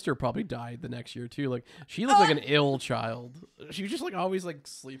that sister probably died the next year too. Like she looked like an ill child. She was just like always like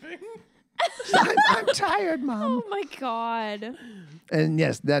sleeping. I'm tired, Mom. Oh my god. And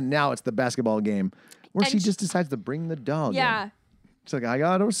yes, then now it's the basketball game where And she sh- just decides to bring the dog Yeah. in. It's like, I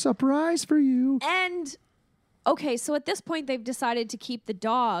got a surprise for you. And okay, so at this point they've decided to keep the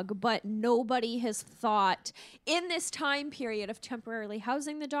dog, but nobody has thought in this time period of temporarily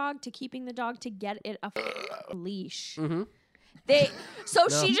housing the dog to keeping the dog to get it a leash. Mm-hmm.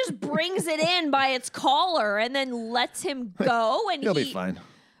 She just brings it in by its collar and then lets him go, and He'll he be fine.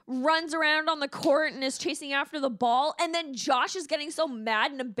 runs around on the court and is chasing after the ball, and then Josh is getting so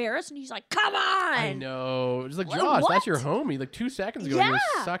mad and embarrassed, and he's like, "Come on!" I know. It's like, What- Josh, that's your what? homie. Like 2 seconds ago, you were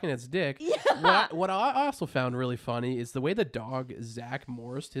Yeah. sucking its dick. Yeah. What I also found really funny is the way the dog Zach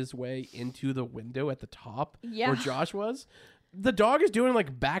Morrised his way into the window at the top Yeah. where Josh was. The dog is doing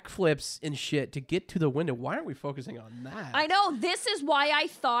like backflips and shit to get to the window. Why aren't we focusing on that? I know. This is why I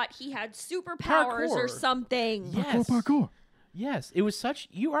thought he had superpowers or Parkour. something. Yes. Parkour. Yes, it was such.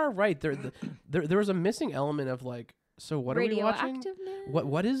 You are right. There was a missing element of like. So what are we watching? Radioactiveness?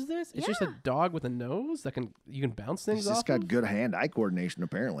 What is this? It's just Yeah. a dog with a nose that you can bounce things He's off. just got of? good hand-eye coordination,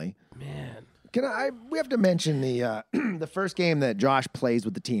 apparently. Man. We have to mention the the first game that Josh plays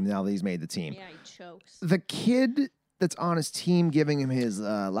with the team now that he's made the team. Yeah, he chokes. The kid that's on his team giving him his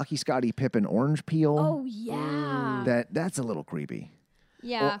Lucky Scotty Pippen orange peel. Oh yeah. That's a little creepy.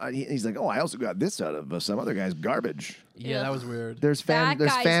 Yeah. Well, he's like, oh, I also got this out of some other guy's garbage. Yeah, that was weird. There's That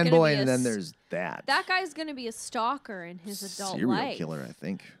there's guy's gonna fanboy, be and a then s- there's that. That guy's gonna be a stalker in his adult serial life. killer, I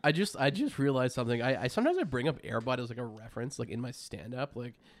think. I just realized something. I sometimes I bring up Air Bud as like a reference, like in my stand up.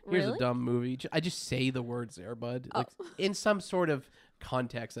 Like here's Really? a dumb movie. I just say the words Air Bud like in some sort of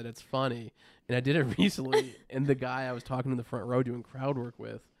context that it's funny. And I did it recently. And the guy I was talking in the front row doing crowd work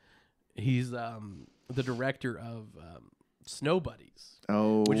with, he's the director of Snow Buddies,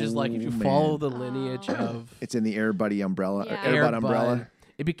 Oh, which is like if you man. follow the lineage of It's in the Air Buddy umbrella. Yeah. Air Bud umbrella. Bud,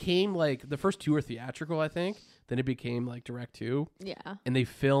 it became like the first 2 are theatrical, I think. Then it became like direct too. Yeah. And they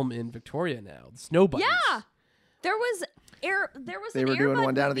film in Victoria now. The Snow Buddies. Yeah. There was They an were Air doing Bud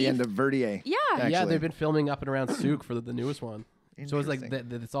one down at the movie. end of Verdier. Yeah. Yeah, actually. they've been filming up and around Souk for the newest one. So it's like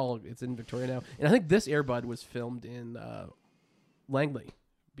it's in Victoria now, and I think this Air Bud was filmed in Langley,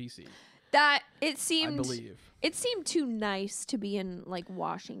 BC. That it I seemed believe. it seemed too nice to be in like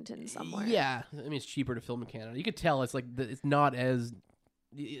Washington somewhere. Yeah, I mean it's cheaper to film in Canada. You could tell it's like it's not as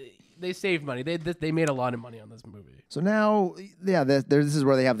they saved money. They made a lot of money on this movie. So now, yeah, this is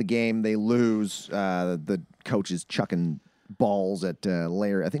where they have the game. They lose. The coach is chucking balls at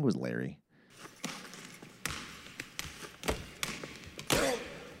Larry. I think it was Larry.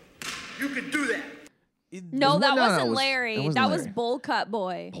 You can do that. No, that No, wasn't it was- Larry. it wasn't That was Larry. Bowl Cut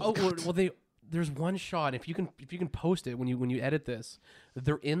Boy. Oh well, there's one shot. If you can post it when you edit this,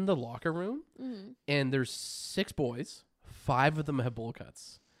 they're in the locker room, and there's 6 boys. 5 of them have bowl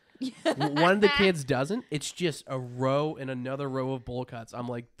cuts. One of the kids doesn't. It's just a row and another row of bowl cuts. I'm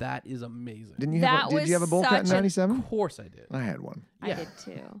like, that is amazing. Didn't you That have? Did you have a was bowl cut in such a- '97? Of course I did. I had one. I Yeah. did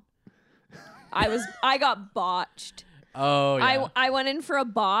too. I got botched. Oh yeah. I went in for a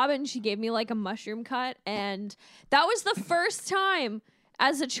bob and she gave me like a mushroom cut, and that was the first time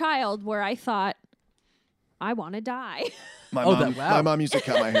as a child where I thought I want to die. My Oh, mom, wow. my mom used to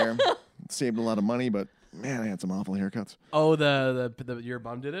cut my hair. Saved a lot of money, but man, I had some awful haircuts. Oh, the your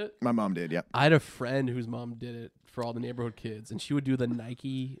mom did it? My mom did, yep. I had a friend whose mom did it for all the neighborhood kids, and she would do the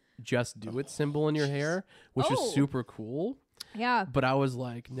Nike Just Do It symbol in your hair, which Oh. was super cool. Yeah. But I was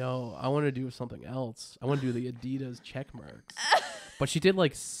like, no, I want to do something else. I want to do the Adidas check marks. But she did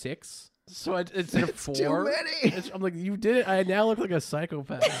like 6. So instead of 4. too many. I'm like, you did it. I now look like a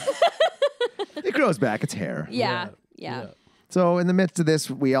psychopath. It grows back. It's hair. Yeah. Yeah. So in the midst of this,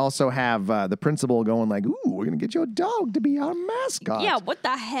 we also have the principal going like, "Ooh, we're gonna get you a dog to be our mascot." Yeah, what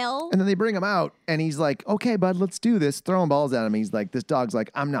the hell? And then they bring him out, and he's like, "Okay, bud, let's do this." Throwing balls at him. He's like, "This dog's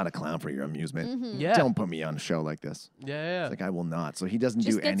like, I'm not a clown for your amusement. Yeah. Don't put me on a show like this." Yeah. It's like, I will not. So he doesn't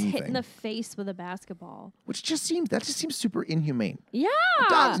Just do gets anything, hit in the face with a basketball. which just seems super inhumane. Yeah. A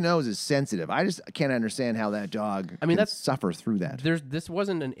dog's nose is sensitive. I just can't understand how that dog. I mean, can that's- suffer through that. This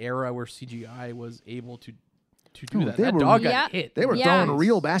wasn't an era where CGI was able to do No, that. they That were- dog Yeah. got hit. They were Yeah. throwing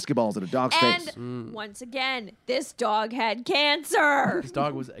real basketballs at a dog's And face. once again, this dog had cancer. This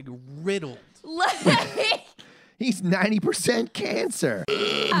dog was like, riddled. Like, He's 90% cancer.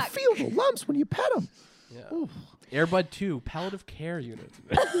 You feel the lumps when you pet him. Yeah. Airbud 2 palliative care unit.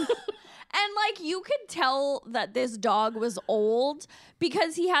 And like you could tell that this dog was old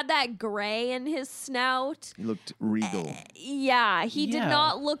because he had that gray in his snout. He looked regal. Yeah, he did Yeah.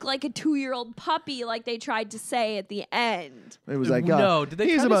 not look like a 2-year-old puppy like they tried to say at the end. It was like, no, did they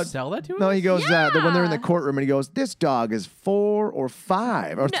he's try about to sell that to us? No, he goes when they're in the Yeah. courtroom, and he goes, "This dog is 4 or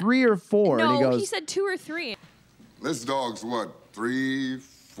 5 or 3 or 4," No, and he goes, he said 2 or 3. This dog's what, 3,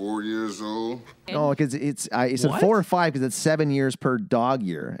 4 years old? "No, because he said What? 4 or 5 because it's 7 years per dog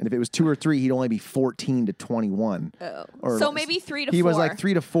year, and if it was 2 or 3, he'd only be 14 to 21." Oh. Or- So maybe 3 to 4. He was like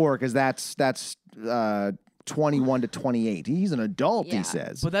 3 to 4 because that's 21 to 28. He's an adult, Yeah. he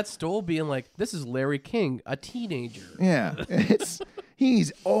says. But that's still being like, this is Larry King, a teenager. Yeah,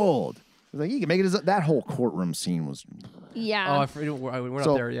 he's old. It's like he can make it. That whole courtroom scene was. Yeah. Oh, I forget, we're not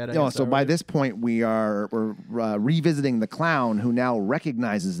So, there yet. I no, guess, so are by we? this point, we're revisiting the clown who now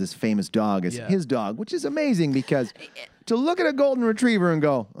recognizes this famous dog as Yeah. his dog, which is amazing because to look at a golden retriever and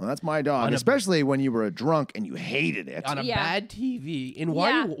go, "Oh, that's my dog," On a- especially when you were a drunk and you hated it. on a Yeah. bad TV. And why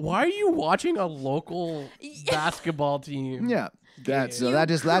Yeah. why are you watching a local basketball team? Yeah, that You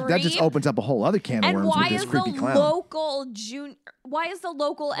just creep. opens up a whole other can of and worms why with this is creepy the clown. local why is the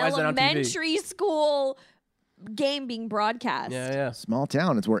local Why is that on TV? elementary school game being broadcast? Yeah, yeah. Small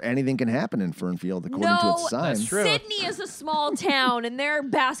town. It's where anything can happen in Fernfield, according to No, its sign. That's true. Sydney is a small town and their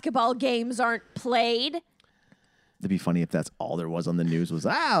basketball games aren't played. It'd be funny if that's all there was on the news was,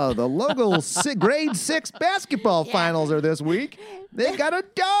 the local grade 6 basketball finals are this week. They got a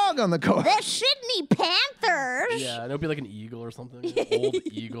dog on the court. The Sydney Panthers. Yeah, and it'll be like an eagle or something. An old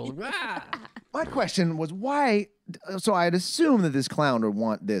eagle. Ah! My question was why, so I'd assume that this clown would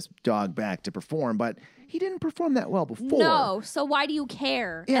want this dog back to perform, but he didn't perform that well before. No, so why do you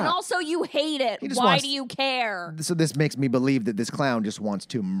care? Yeah. And also you hate it. He just Why wants- do you care? So this makes me believe that this clown just wants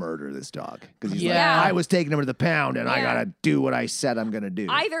to murder this dog. Because he's Yeah. like, I was taking him to the pound and I Yeah. got to do what I said I'm going to do.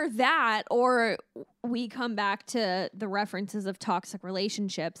 Either that or we come back to the references of toxic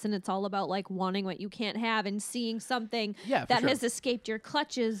relationships and it's all about like wanting what you can't have and seeing something Yeah, for that sure. has escaped your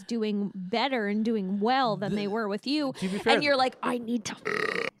clutches doing better and doing well than they were with you. To be fair- and you're like, I need to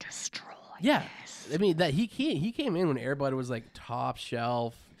destroy. Yeah. I mean that he came in when everybody was like top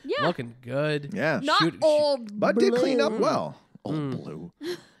shelf, Yeah. looking good. Yeah. Not Shoot- old but did clean up Blue. well. Old Blue.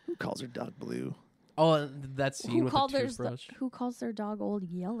 Who calls her dog Blue? Oh, that scene Who with called the their toothbrush. who calls their dog Old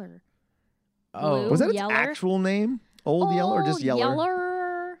Yeller? Oh, Was that its Yeller? actual name? Old Yeller or just Old Yeller?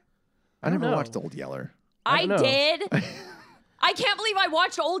 Yeller. I don't never know. watched Old Yeller. I I don't know. did. I can't believe I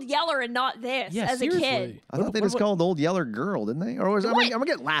watched Old Yeller and not this yeah, as seriously. a kid. I thought they just called Old Yeller Girl, didn't they? Or was I'm What? gonna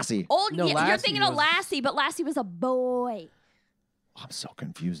get Lassie. Old No, You're Lassie thinking of was- Lassie, but Lassie was a boy. I'm so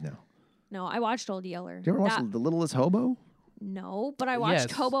confused now. No, I watched Old Yeller. Did you ever watch That- The Littlest Hobo? No, but I watched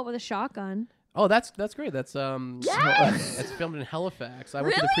Yes. Hobo with a Shotgun. Oh, that's great. That's Yes! it's filmed in Halifax. I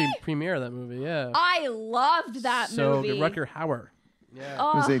went to the Really? premiere of that movie. Yeah. I loved that so movie. Rutger Hauer. Yeah.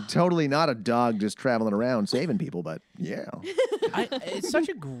 I was Oh, like, totally not a dog just traveling around saving people, but yeah. It's such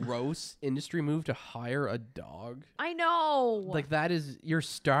a gross industry move to hire a dog. I know. Like that is your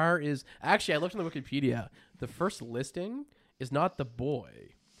star is actually I looked on the Wikipedia. The first listing is not the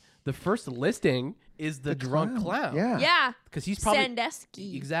boy. The first listing is the drunk clown. Yeah. yeah. Because he's probably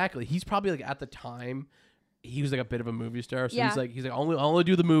Sandusky. exactly. He's probably like at the time he was like a bit of a movie star. So Yeah. he's like I'll only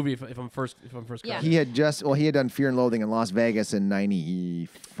do the movie if I'm first Yeah. cast. He had done Fear and Loathing in Las Vegas in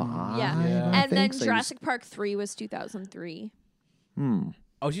 95. Yeah. Yeah. I And then think. So he was- Jurassic Park 3 was 2003.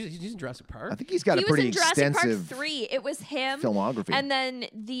 Oh, he's in Jurassic Park. I think he's got He a was pretty in Jurassic Park extensive 3. It was him. filmography. And then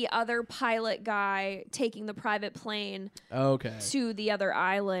the other pilot guy taking the private plane Okay. to the other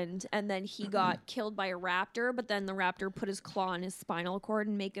island, and then he got killed by a raptor. But then the raptor put his claw in his spinal cord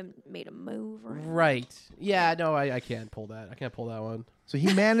and made him move. Or Right. Yeah. No, I can't pull that. I can't pull that one. So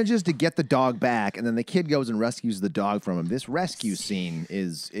he manages to get the dog back, and then the kid goes and rescues the dog from him. This rescue scene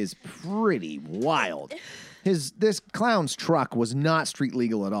is pretty wild. This clown's truck was not street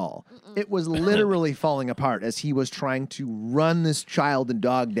legal at all. It was literally falling apart as he was trying to run this child and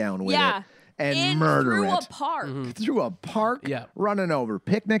dog down with yeah, it and in murder through it a park. through a park, Yeah. running over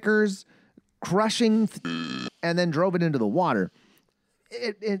picnickers, crushing, and then drove it into the water.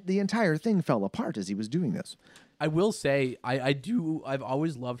 The entire thing fell apart as he was doing this. I will say I've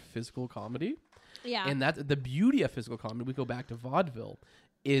always loved physical comedy. Yeah, And that's the beauty of physical comedy. We go back to vaudeville,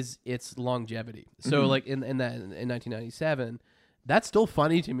 is its longevity. Mm-hmm. So like in 1997, that's still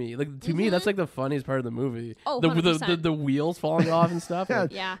funny to me. Like to me, that's like the funniest part of the movie. Oh, the 100%. the wheels falling off and stuff.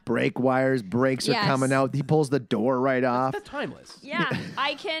 Like, yeah. Brake wires, brakes are Yes. coming out. He pulls the door right off. that's timeless. Yeah,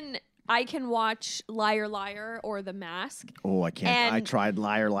 I can I can watch Liar Liar or The Mask. Oh, I can't. I And tried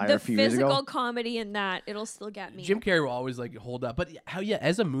Liar Liar The a few years physical ago. comedy in that, it'll still get me. Jim Carrey will always like hold up, but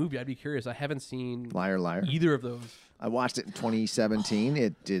as a movie, I'd be curious. I haven't seen Liar Liar. either of those. I watched it in 2017.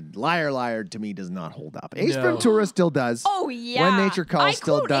 It did. Liar Liar to me does not hold up. Ace No. Ventura still does. Oh yeah. When Nature Calls I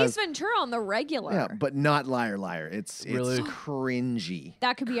still quote does. Ace Ventura on the regular. Yeah, but not Liar Liar. It's Really? cringy.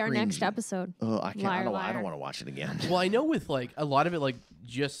 That could be our next Cringy. episode. Oh, I can't. I Liar don't Liar. want to watch it again. Well, I know with like a lot of it, like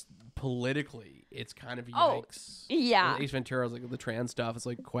just politically, it's kind of Oh, yikes. yeah. With Ace Ventura's like the trans stuff. It's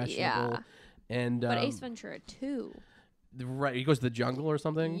like questionable. And But Ace Ventura 2. right, he goes to the jungle or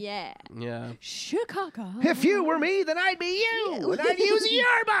something. Yeah. Yeah. Chicago. If you were me, then I'd be you, and I'd use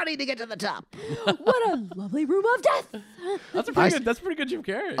your body to get to the top. What a lovely room of death. That's a pretty good. That's pretty good, Jim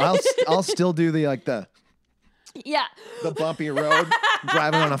Carrey. I'll still do the Yeah. bumpy road,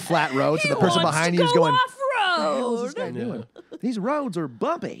 driving on a flat road, so the He person wants behind to you is go going, off-road. "What's this guy Yeah. doing? These roads are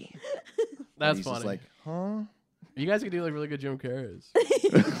bumpy." That's He's funny. just like, huh? You guys can do like really good Jim Carreys.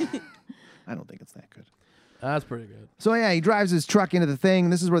 I don't think it's that good. That's pretty good. So yeah, he drives his truck into the thing.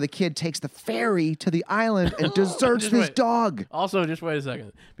 This is where the kid takes the ferry to the island and deserts Just this wait. dog. Also, just wait a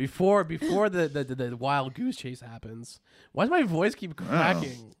second. Before the wild goose chase happens, why does my voice keep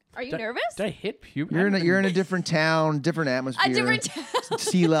cracking? Are you Did- nervous? Did I hit puberty? You're in a different town, different atmosphere. A different town.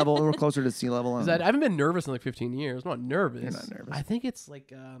 Sea level. We're closer to sea level. I haven't been nervous in like 15 years. I'm not nervous. You're not nervous. I think it's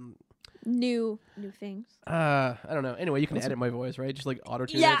like New things. I don't know. Anyway, you can edit my voice, right? Just like auto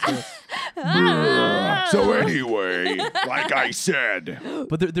tune Yeah. it. So- So anyway, like I said,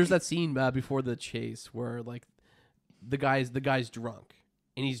 But there's that scene before the chase where like the guy's drunk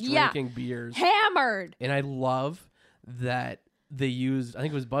and he's Yeah. drinking beers, Hammered. and I love that they used. I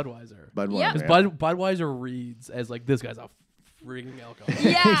think it was Budweiser. Budweiser. Yep. Because yeah. Budweiser reads as like this guy's a freaking alcoholic.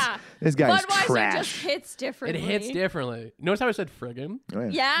 Yeah. This guy's Budweiser trash. just hits It differently. hits differently. Notice how I said friggin'? Oh,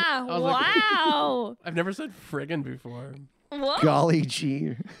 Yeah. was like- Wow. I've never said friggin' before. What? Golly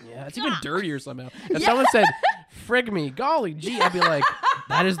gee. Yeah, it's even dirtier somehow. If someone said frig me, golly gee, I'd be like,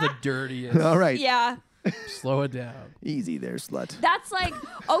 that is the dirtiest. All right. Yeah. Slow it down. Easy there, slut. That's like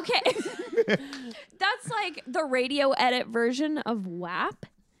okay. That's like the radio edit version of WAP.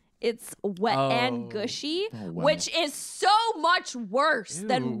 It's wet Oh. and gushy, wow. which is so much worse Ew.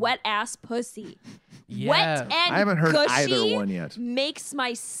 than wet ass pussy. Yeah. Wet and I haven't heard gushy either one yet. makes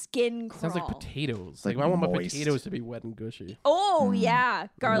my skin crawl. Sounds like potatoes. Like Like I want my moist. potatoes to be wet and gushy. Oh yeah,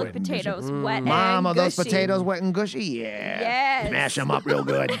 garlic Wet and gushy. potatoes, wet and Mom, are those gushy. potatoes wet and gushy? Yeah. Yes. Smash them up real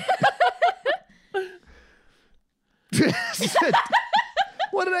good.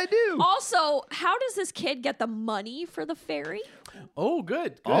 What did I do? Also, how does this kid get the money for the ferry? Oh,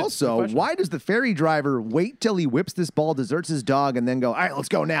 good. good. Also, Good question. why does the ferry driver wait till he whips this ball, deserts his dog, and then go, all right, let's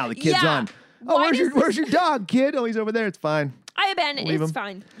go now. The kid's Yeah. on. Oh, Why does where's your dog, kid? Oh, he's over there. It's fine. I abandon. Leave It's him.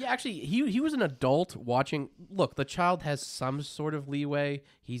 fine. Yeah, actually, he was an adult watching. Look, the child has some sort of leeway.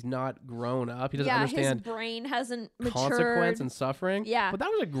 He's not grown up. He doesn't Yeah, understand his brain hasn't matured. consequence and suffering. Yeah. But that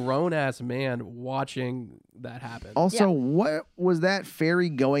was a grown ass man watching that happen. Also, Yeah. what was that ferry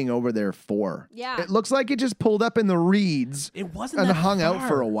going over there for? Yeah. It looks like it just pulled up in the reeds. It wasn't and that hung out far,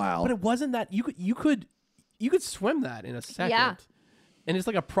 for a while. But it wasn't that you could swim that in a second. Yeah. And it's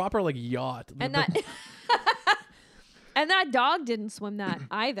like a proper like yacht. And that and that dog didn't swim that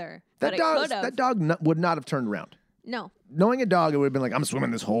either. That but dog, it could have. that dog would not have turned around. No. Knowing a dog, it would have been like, I'm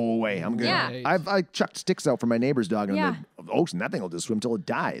swimming this whole way. I'm good. Yeah. Right. I chucked sticks out for my neighbor's dog in Yeah. the ocean. That thing will just swim till it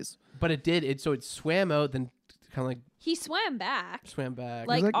dies. But it did. So it swam out, then kind of like He swam back. swam back.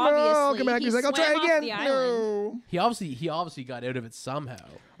 Like, He's like, obviously, no, come back. he He's like, I'll try swam off again. the island. No. he obviously got out of it somehow.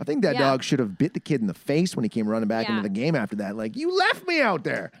 I think that Yeah. dog should have bit the kid in the face when he came running back Yeah. into the game after that. Like, you left me out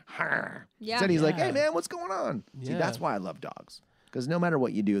there. Yeah. Instead, he's like, Yeah. hey, man, what's going on? See, Yeah. that's why I love dogs. Because no matter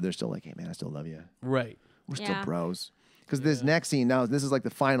what you do, they're still like, hey, man, I still love you. Right. We're still Yeah. bros. Because this next scene now, this is like the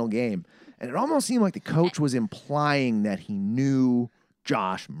final game. And it almost seemed like the coach was implying that he knew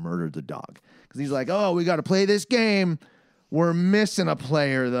Josh murdered the dog. Because he's like, oh, we got to play this game. We're missing a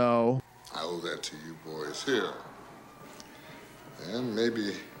player, though. I owe that to you boys here. And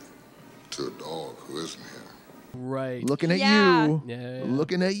maybe to a dog who isn't here. Right. Looking at Yeah. you. Yeah.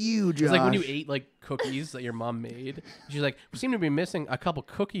 Looking at you, Josh. It's like when you ate like cookies that your mom made. She's like, we seem to be missing a couple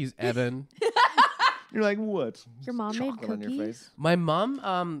cookies, Evan. You're like, what? Your mom made Chocolate on your cookies? face. My mom,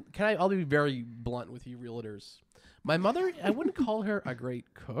 I'll be very blunt with you realtors. My mother, I wouldn't call her a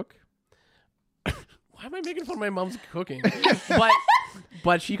great cook. Why am I making fun of my mom's cooking?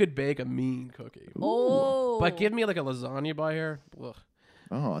 but she could bake a mean cookie. Oh. But give me like a lasagna by her. Ugh.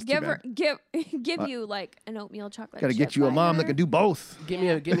 Oh, that's give too her bad. give you like an oatmeal chocolate. Got to get chip you a by mom her. that can do both. Give me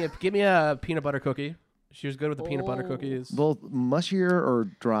a peanut butter cookie. She was good with the peanut butter Oh. cookies. Both mushier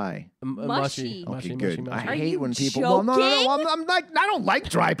or dry? Mushy. Okay, mushy, good. mushy. I Are hate you when people. Well, no. I'm like, I don't like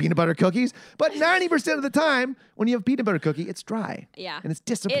dry peanut butter cookies. But 90% of the time, when you have peanut butter cookie, it's dry. Yeah. And it's It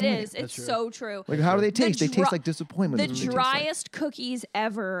disappointing. is. It's so true. Like, how do they taste? They dry- taste like disappointment. The is what they taste like. driest cookies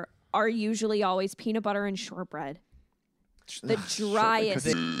ever are usually always peanut butter and shortbread. The driest.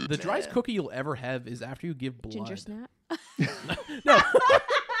 The driest cookie you'll ever have is after you give blood. Ginger snap.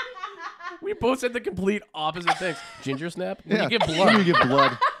 We both said the complete opposite things. Ginger snap? When Yeah. you give When blood. you get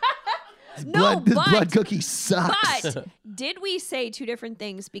blood. No, This but- blood cookie sucks. But did we say two different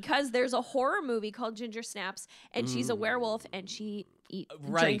things? Because there's a horror movie called Ginger Snaps, and she's a werewolf, and she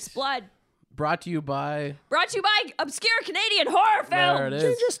Right. drinks blood. Brought to you by... Brought to you by obscure Canadian horror film. There it is.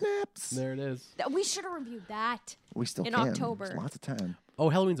 Ginger snaps. There it is. We should have reviewed that. We still In can. October. There's lots of time. Oh,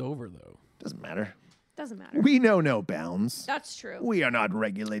 Halloween's over, though. Doesn't matter. Doesn't matter. We know no bounds. That's true. We are not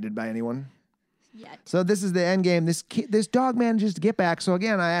regulated by anyone. Yet. So this is the end game. This dog manages to get back. So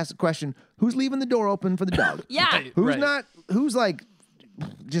again, I asked the question: who's leaving the door open for the dog? Yeah. Right. Who's not? Who's like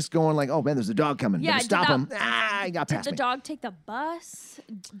just going like, oh man, there's a dog coming. Yeah, Better did stop that- him. Ah, he got Did past the me. dog take the bus?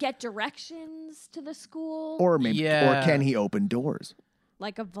 Get directions to the school? Or maybe, Yeah. or can he open doors?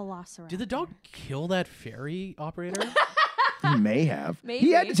 like a velociraptor? Did the dog kill that ferry operator? He may have.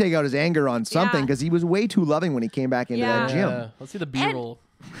 He had to Maybe. take out his anger on something Yeah. because he was way too loving when he came back into that Yeah. gym. Let's see the B-roll.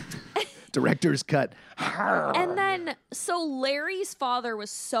 Director's cut. And then, so Larry's father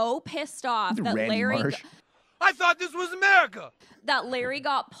was so pissed off that Randy Marsh. I thought this was America. Larry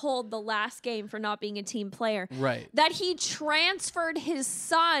got pulled the last game for not being a team player. Right. That he transferred his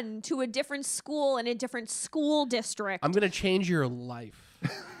son to a different school in a different school district. I'm going to change your life.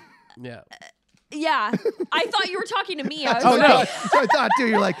 Yeah. Yeah. I thought you were talking to me. I was Oh like, no! So I thought too.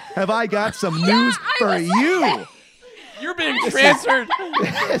 You're like, have I got some news I for was you? You're being transferred.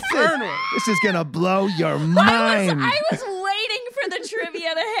 This is gonna blow your I mind. was waiting for the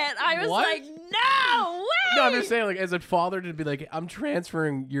trivia to hit. I was What? like, no way. No, I'm just saying, like, as a father, to be like, I'm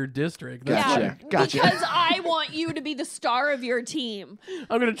transferring your district. That's Gotcha. like, Gotcha. Because I want you to be the star of your team.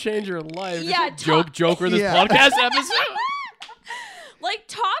 I'm gonna change your life. Yeah, This whole Joker, this Yeah. podcast episode. Like,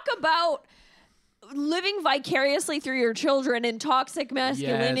 talk about living vicariously through your children and toxic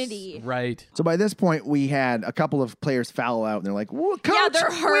masculinity. Yes, right. So by this point, we had a couple of players foul out, and they're like, well, "Coach, they're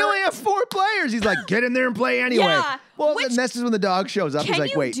we hurt." only have 4 players." He's like, "Get in there and play anyway." Yeah, Well, which- then this is when the dog shows up. He's Can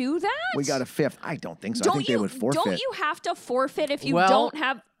like, you "Wait, do that? we got a 5th." I don't think so. I think they would forfeit. Don't you have to forfeit if you Well, don't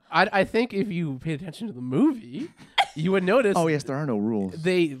have? I think if you paid attention to the movie, you would notice Oh yes, there are no rules.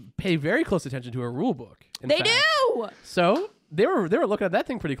 they pay very close attention to a rule book. in They fact. do. So they were looking at that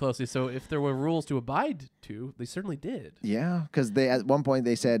thing pretty closely. So if there were rules to abide to, they certainly did. Yeah, because they at one point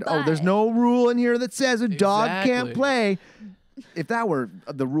they said, "Oh, there's But- no rule in here that says a dog can't Exactly. play." If that were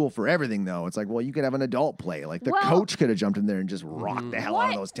the rule for everything, though, it's like, well, you could have an adult play. Like the Well- coach could have jumped in there and just rocked the hell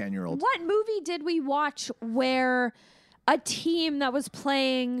out of those 10-year-olds. What movie did we watch where a team that was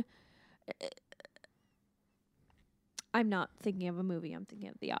playing? I'm not thinking of a movie. I'm thinking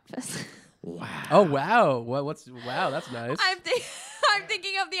of The Office. Oh wow! Wow? That's nice. I'm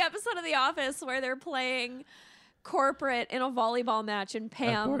thinking of the episode of The Office where they're playing corporate in a volleyball match and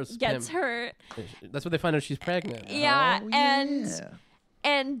Pam course, gets Pam. hurt. That's what they find out she's pregnant. Yeah, Oh, and yeah.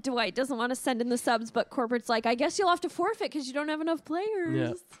 and Dwight doesn't want to send in the subs, but corporate's like, I guess you'll have to forfeit because you don't have enough players.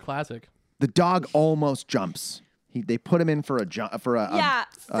 Yeah. Classic. The dog almost jumps. They put him in for a jump for a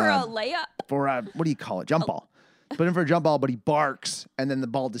layup. for a what do you call it? Jump ball. Put him for a jump ball, but he barks, and then the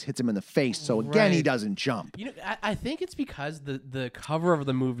ball just hits him in the face. So again, he Right. doesn't jump. You know, I think it's because the cover of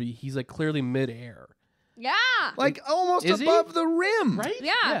the movie, he's like clearly midair. Yeah. Like almost Is he? above the rim. Right?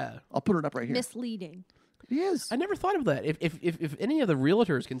 Yeah. I'll put it up right here. Misleading. He is. I never thought of that. If any of the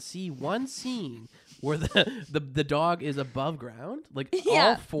realtors can see one scene where the dog is above ground, like Yeah.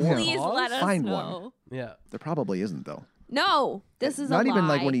 all 4 Please dogs, let us Find know. one. Yeah. There probably isn't though. No, this is Not a even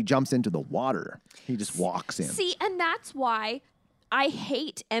like lie. when he jumps into the water. He just walks in. See, and that's why I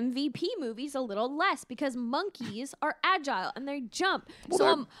hate MVP movies a little less because monkeys are agile and they jump.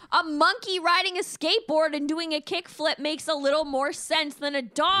 So a monkey riding a skateboard and doing a kickflip makes a little more sense than a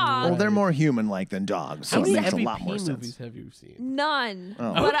dog. Well, they're more human-like than dogs, so How it many makes a MVP lot more movies sense. have you seen? None.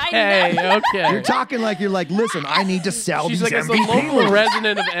 Oh. But Hey, I know. okay. You're talking like you're like, listen, I need to sell She's these like, as the MVP local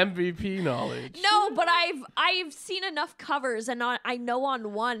resident of MVP knowledge. No, but I've seen enough covers, and I know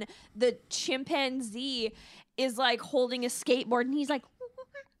on one the chimpanzee is like holding a skateboard, and he's like,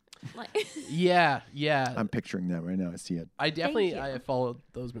 Yeah. I'm picturing that right now. I see it. I definitely you. I followed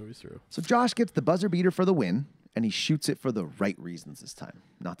those movies through. So Josh gets the buzzer beater for the win, and he shoots it for the right reasons this time,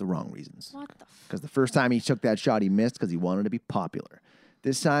 not the wrong reasons. what the? Because the first time he took that shot, he missed because he wanted to be popular.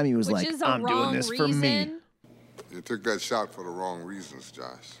 This time he was which like, is a I'm wrong doing this reason. for me. You took that shot for the wrong reasons,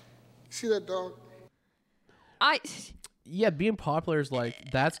 Josh. You see that dog? Yeah, being popular is like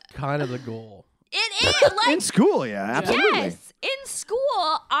that's kind of the goal. It is like In school, yeah, absolutely. yes. In school,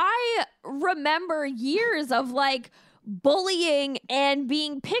 I remember years of like bullying and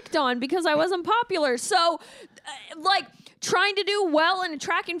being picked on because I wasn't popular. So, like trying to do well in a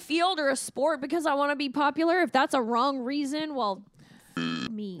track and field or a sport because I want to be popular. If that's a wrong reason, well.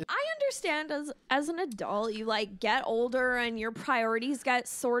 Me. I understand as an adult, you like get older and your priorities get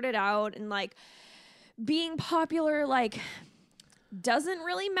sorted out, and like being popular like doesn't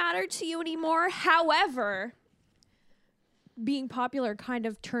really matter to you anymore. However, being popular kind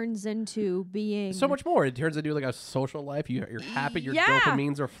of turns into being So much more. It turns into like a social life. You're happy. Your Yeah.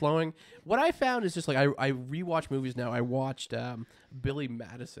 dopamines are flowing. What I found is just like I rewatch movies now. I watched Billy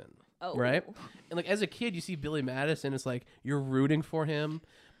Madison. Oh. Right? And like as a kid, you see Billy Madison. It's like you're rooting for him.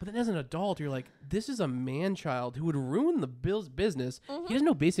 But then as an adult, you're like, this is a man-child who would ruin the business. He doesn't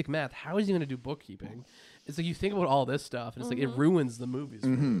know basic math. How is he going to do bookkeeping? It's like you think about all this stuff, and it's like it ruins the movies. For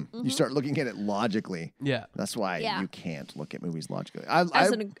you. You start looking at it logically. Yeah. That's why Yeah. you can't look at movies logically.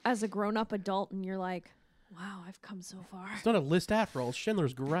 as a grown-up adult, and you're like, wow, I've come so far. It's not a list after all. It's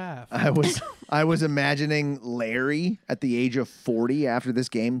Schindler's Graph. I was imagining Larry at the age of 40 after this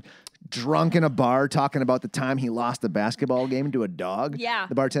game, drunk in a bar, talking about the time he lost a basketball game to a dog. Yeah.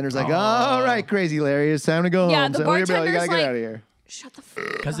 The bartender's like, all right, crazy Larry, it's time to go Yeah, home. the So you gotta bartender's get like- out of here. Shut the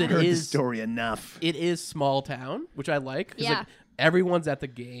fuck Because up. it Heard the is story enough. it is small town, which I like. 'Cause, Yeah. like, everyone's at the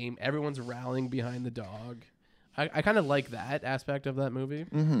game. Everyone's rallying behind the dog. I kind of like that aspect of that movie.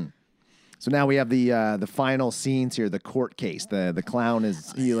 So now we have the final scenes here, the court case. The clown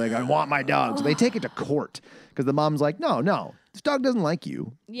is like, I want my dog. So they take it to court because the mom's like, no, this dog doesn't like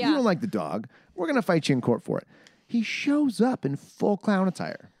you. Yeah. You don't like the dog. We're gonna fight you in court for it. He shows up in full clown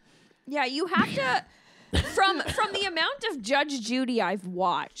attire. Yeah, you have to from the amount of Judge Judy I've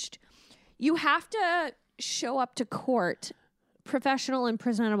watched, you have to show up to court professional and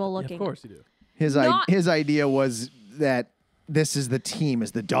presentable Yeah, looking. of course you do. His idea was that this is the team,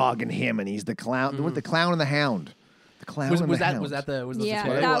 is the dog and him, and he's the clown. With the clown and the hound. The clown Was and the that hound. was the Yeah,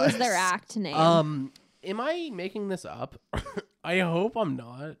 story? that was was. their act name. Am I making this up? I hope I'm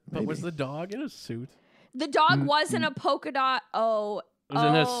not. But was Maybe. the dog in a suit? The dog was in a polka dot. Was it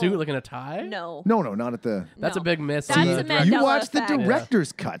in a suit, like in a tie? No. No, not at the. That's No. a big miss. That's on a the Mandela director. You watched effect. the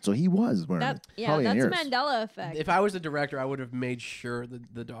director's cut, so he was wearing it. Yeah, Probably in that's a yours. Mandela effect. If I was the director, I would have made sure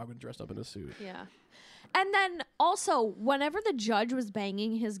that the dog was dressed up in a suit. Yeah. And then also, whenever the judge was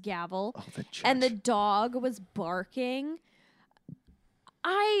banging his gavel the judge. and the dog was barking,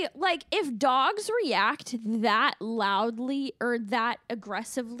 if dogs react that loudly or that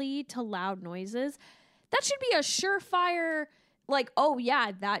aggressively to loud noises, that should be a surefire, oh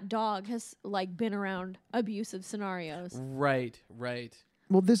yeah, that dog has been around abusive scenarios. Right.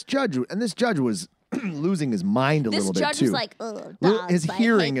 Well, this judge was losing his mind a This little bit judge too. was like, oh, dogs, his I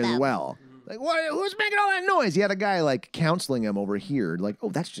hearing hate as them. well. Like, who's making all that noise? He had a guy counseling him over here. Like, oh,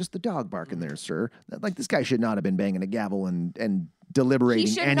 that's just the dog barking there, sir. This guy should not have been banging a gavel and deliberating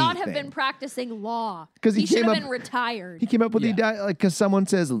He should anything. not have been practicing law. 'Cause he should came have up- been retired. He came up with Yeah. because someone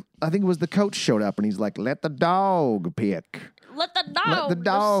says, I think it was the coach showed up and he's like, let the dog pick. Let the dog, Let the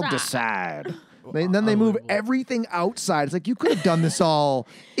dog decide. Then they move Unbelievable. everything outside. It's like you could have done this all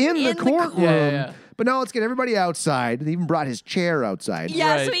in the In the courtroom. Yeah. But no, let's get everybody outside. They even brought his chair outside.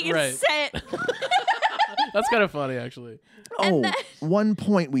 Yeah, so Right, he can right. sit. That's kind of funny, actually. Oh, then- one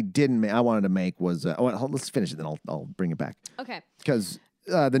point we didn't make, I wanted to make was, let's finish it, then I'll bring it back. Okay. Because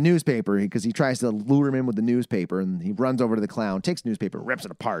the newspaper, because he tries to lure him in with the newspaper, and he runs over to the clown, takes the newspaper, rips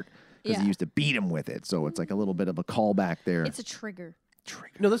it apart, because Yeah. he used to beat him with it. So it's like a little bit of a callback there. It's a trigger.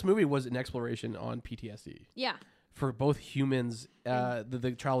 No, this movie was an exploration on PTSD. Yeah. For both humans,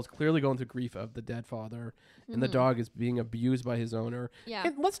 the child is clearly going through grief of the dead father, and the dog is being abused by his owner. Yeah.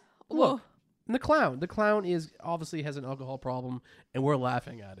 And let's look. And the clown is obviously has an alcohol problem, and we're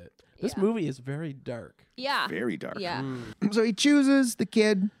laughing at it. This Yeah. movie is very dark. Yeah. Very dark. Yeah. So he chooses the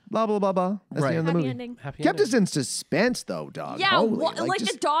kid, blah, blah, blah, blah. That's Right. the end of the Happy movie. ending. Happy Kept ending. us in suspense, though, dog. Yeah, Holy, like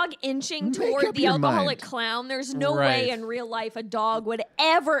just- the dog inching make toward up the your alcoholic mind. clown. There's no Right. way in real life a dog would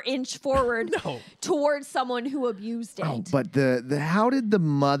ever inch forward No. towards someone who abused it. Oh, but the how did the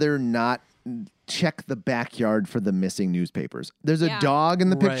mother not check the backyard for the missing newspapers? There's a Yeah. dog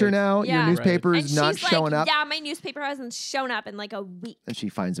in the picture Right. now. Yeah. Your newspaper and is not she's showing like, up. yeah, my newspaper hasn't shown up in like a week. And she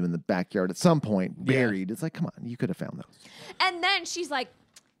finds him in the backyard at some point, buried. It's like, come on, you could have found those. And then she's like,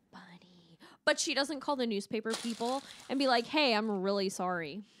 buddy. But she doesn't call the newspaper people and be like, hey, I'm really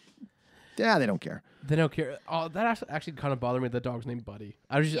sorry. Yeah, they don't care. They don't care. Oh, that actually kind of bothered me. The dog's named Buddy.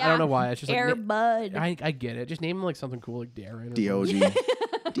 I Yeah. don't know why. It's just Air like Bud. I get it. Just name him like something cool like Darren. or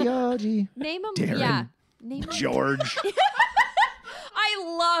Dog. Dog. Name him. Darren. Yeah. Name him. George. I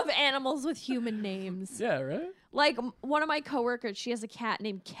love animals with human names. something. Yeah, right. Like one of my coworkers, she has a cat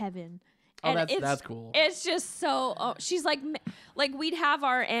named Kevin. Oh, And that's cool. It's just so. Oh, she's like we'd have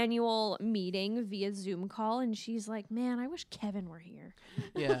our annual meeting via Zoom call, and she's like, "Man, I wish Kevin were here."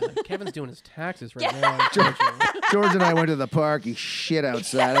 Yeah, Kevin's doing his taxes right now. unfortunately. George and I went to the park. He shit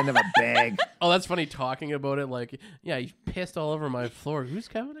outside. I didn't have a bag. Oh, that's funny talking about it. Like, yeah, he pissed all over my floor. Who's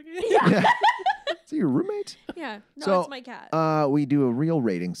Kevin again? Is he your roommate? Yeah, no, So, it's my cat. We do a real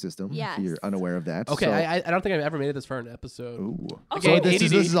rating system. Yes. If you're unaware of that. Okay, So, I don't think I've ever made it this far in an episode. Ooh. Okay, So this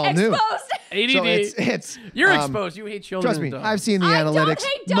ADD. is all new. Exposed. ADD. So it's You're um, exposed. You hate children. Trust me, and dogs. I've seen the I don't analytics.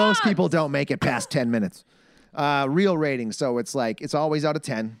 hate Most dogs. people don't make it past 10 minutes. Real rating. So it's like, it's always out of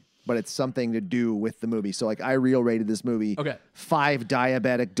 10, but it's something to do with the movie. So like I real rated this movie. Okay. 5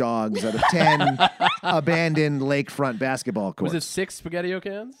 diabetic dogs out of 10 abandoned lakefront basketball courts. Was it 6 SpaghettiO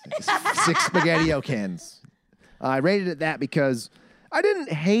cans? 6 SpaghettiO cans. I rated it that because I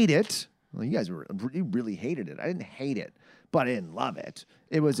didn't hate it. Well, you really hated it. I didn't hate it, but I didn't love it.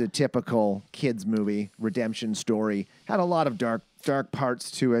 It was a typical kids movie, redemption story. Had a lot of dark parts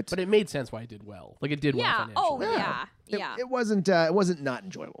to it. But it made sense why it did well. Like it did well Yeah. financially. Oh yeah. It- Yeah. It wasn't not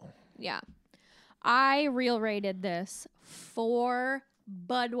enjoyable. Yeah. I real rated this 4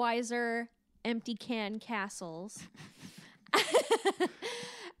 Budweiser empty can castles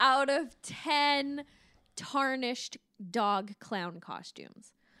out of 10 tarnished dog clown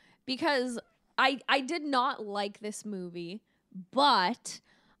costumes. Because I did not like this movie, but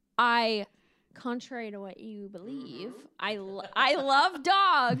contrary to what you believe, I love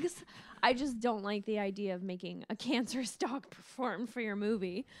dogs. I just don't like the idea of making a cancerous dog perform for your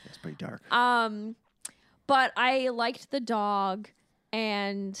movie. It's pretty dark. But I liked the dog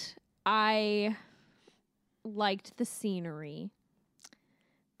and I liked the scenery.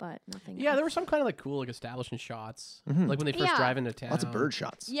 But nothing Yeah, else. there were some kind of like cool like establishing shots. Like when they first Yeah. drive into town. Lots of bird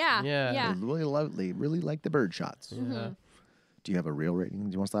shots. Yeah. Yeah. Yeah. They really lovely. Really like the bird shots. Yeah. Do you have a real rating?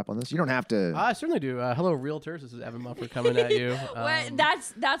 Do you want to slap on this? You don't have to. I certainly do. Hello, realtors. This is Evan Muffer coming at you. Well,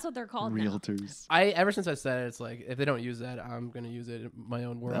 that's what they're called now. Realtors. Ever since I said it, it's like if they don't use that, I'm gonna use it in my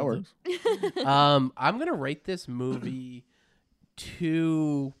own world. That works. I'm gonna rate this movie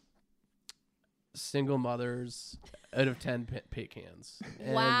 2 single mothers out of 10 pecans.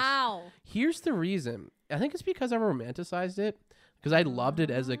 And Wow. here's the reason. I think it's because I romanticized it because I loved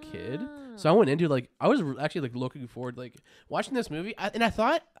it as a kid. So I went into like I was actually like looking forward like watching this movie, and I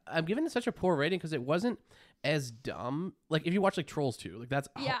thought I'm giving it such a poor rating because it wasn't as dumb. Like if you watch like Trolls 2, like that's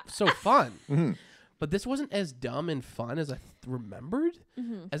Yeah. so fun. But this wasn't as dumb and fun as I remembered.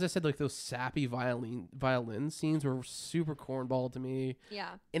 As I said, like those sappy violin scenes were super cornball to me,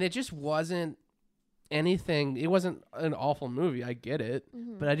 Yeah. and it just wasn't anything. It wasn't an awful movie. I get it,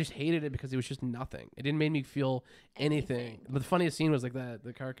 but I just hated it because it was just nothing. It didn't make me feel anything. But the funniest scene was like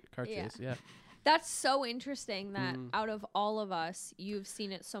the car Yeah. chase. Yeah. That's so interesting that out of all of us, you've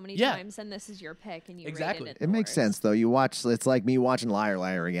seen it so many Yeah. times, and this is your pick, and you Exactly. rated It makes sense though. You watch. It's like me watching Liar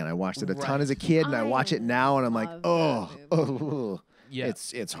Liar again. I watched it a ton Right. as a kid, and I I watch it now, and I'm like, love that oh, Yeah.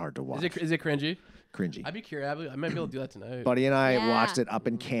 It's hard to watch. Is it cringy? Cringy. I'd be curious. I might be able to do that tonight. Buddy and I Yeah. watched it up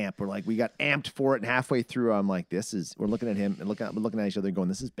in camp. We're like, we got amped for it, and halfway through, I'm like, we're looking at him and looking at each other, going,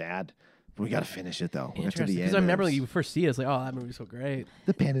 this is bad. But we got to finish it though. We got to the end. Because I remember and like, you first see it, it's like, oh, that movie's so great.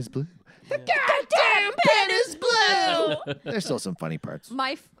 the pen is blue. Goddamn pen is blue. There's still some funny parts.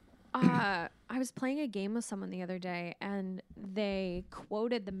 I was playing a game with someone the other day, and they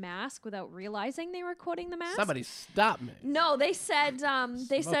quoted The Mask without realizing they were quoting The Mask. Somebody stop me. No, they said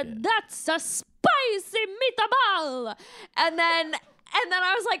it. that's a spicy meatball, and then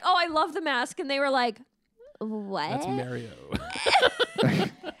I was like, oh, I love The Mask, and they were like, what? That's Mario.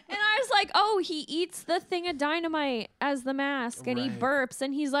 And I was like, oh, he eats the thing of dynamite as the mask, and he Right. burps,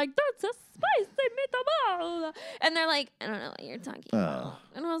 and he's like, that's a spicy meatball, and they're like, I don't know what you're talking about,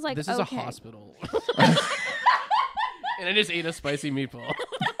 and I was like, This is a okay. hospital. And I just ate a spicy meatball.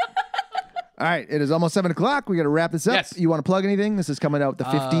 All right, it is almost 7:00. We got to wrap this up. Yes. You want to plug anything? This is coming out the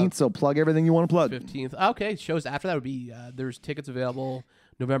 15th, so plug everything you want to plug. 15th. Okay, shows after that would be there's tickets available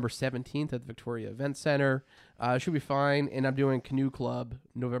November 17th at the Victoria Event Center. Should be fine. And I'm doing Canoe Club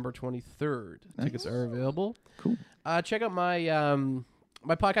November 23rd. Tickets are available. Cool. Check out my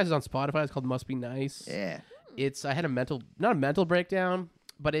my podcast is on Spotify. It's called Must Be Nice. Yeah. I had not a mental breakdown,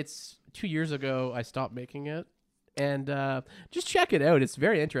 but it's 2 years ago I stopped making it. and just check it out. It's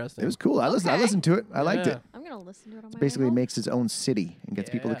very interesting. It was cool. I listened to it. I liked Yeah. it. I'm gonna listen to it on my Basically, way home. makes his own city and gets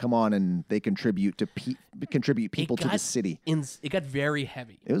people to Yeah. come on and they contribute to contribute people to the city. It got very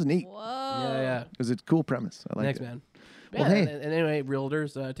heavy. It was neat. Whoa. Yeah. It was a cool premise. I liked Thanks, it. man. Well, Yeah, hey. and anyway,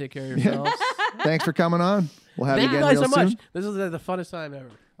 realtors, take care of yourselves. Thanks for coming on. We'll have Thank you you again guys real so much. soon. This is the funnest time ever.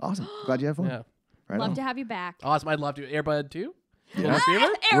 Awesome. Glad you had fun. Yeah. Right Love on. to have you back. Awesome. I'd love to. Airbud too. Yeah.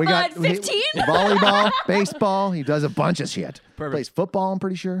 Airbud 15 volleyball, baseball. He does a bunch of shit. Perfect. Plays football, I'm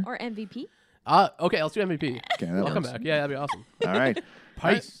pretty sure. or MVP. Okay, let's do MVP. Okay, that I'll come works. back. Yeah, that'd be awesome. All right. Peace.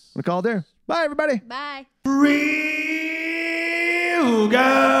 I'm going to call it there. Bye, everybody. Bye. Real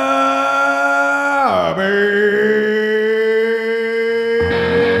guy.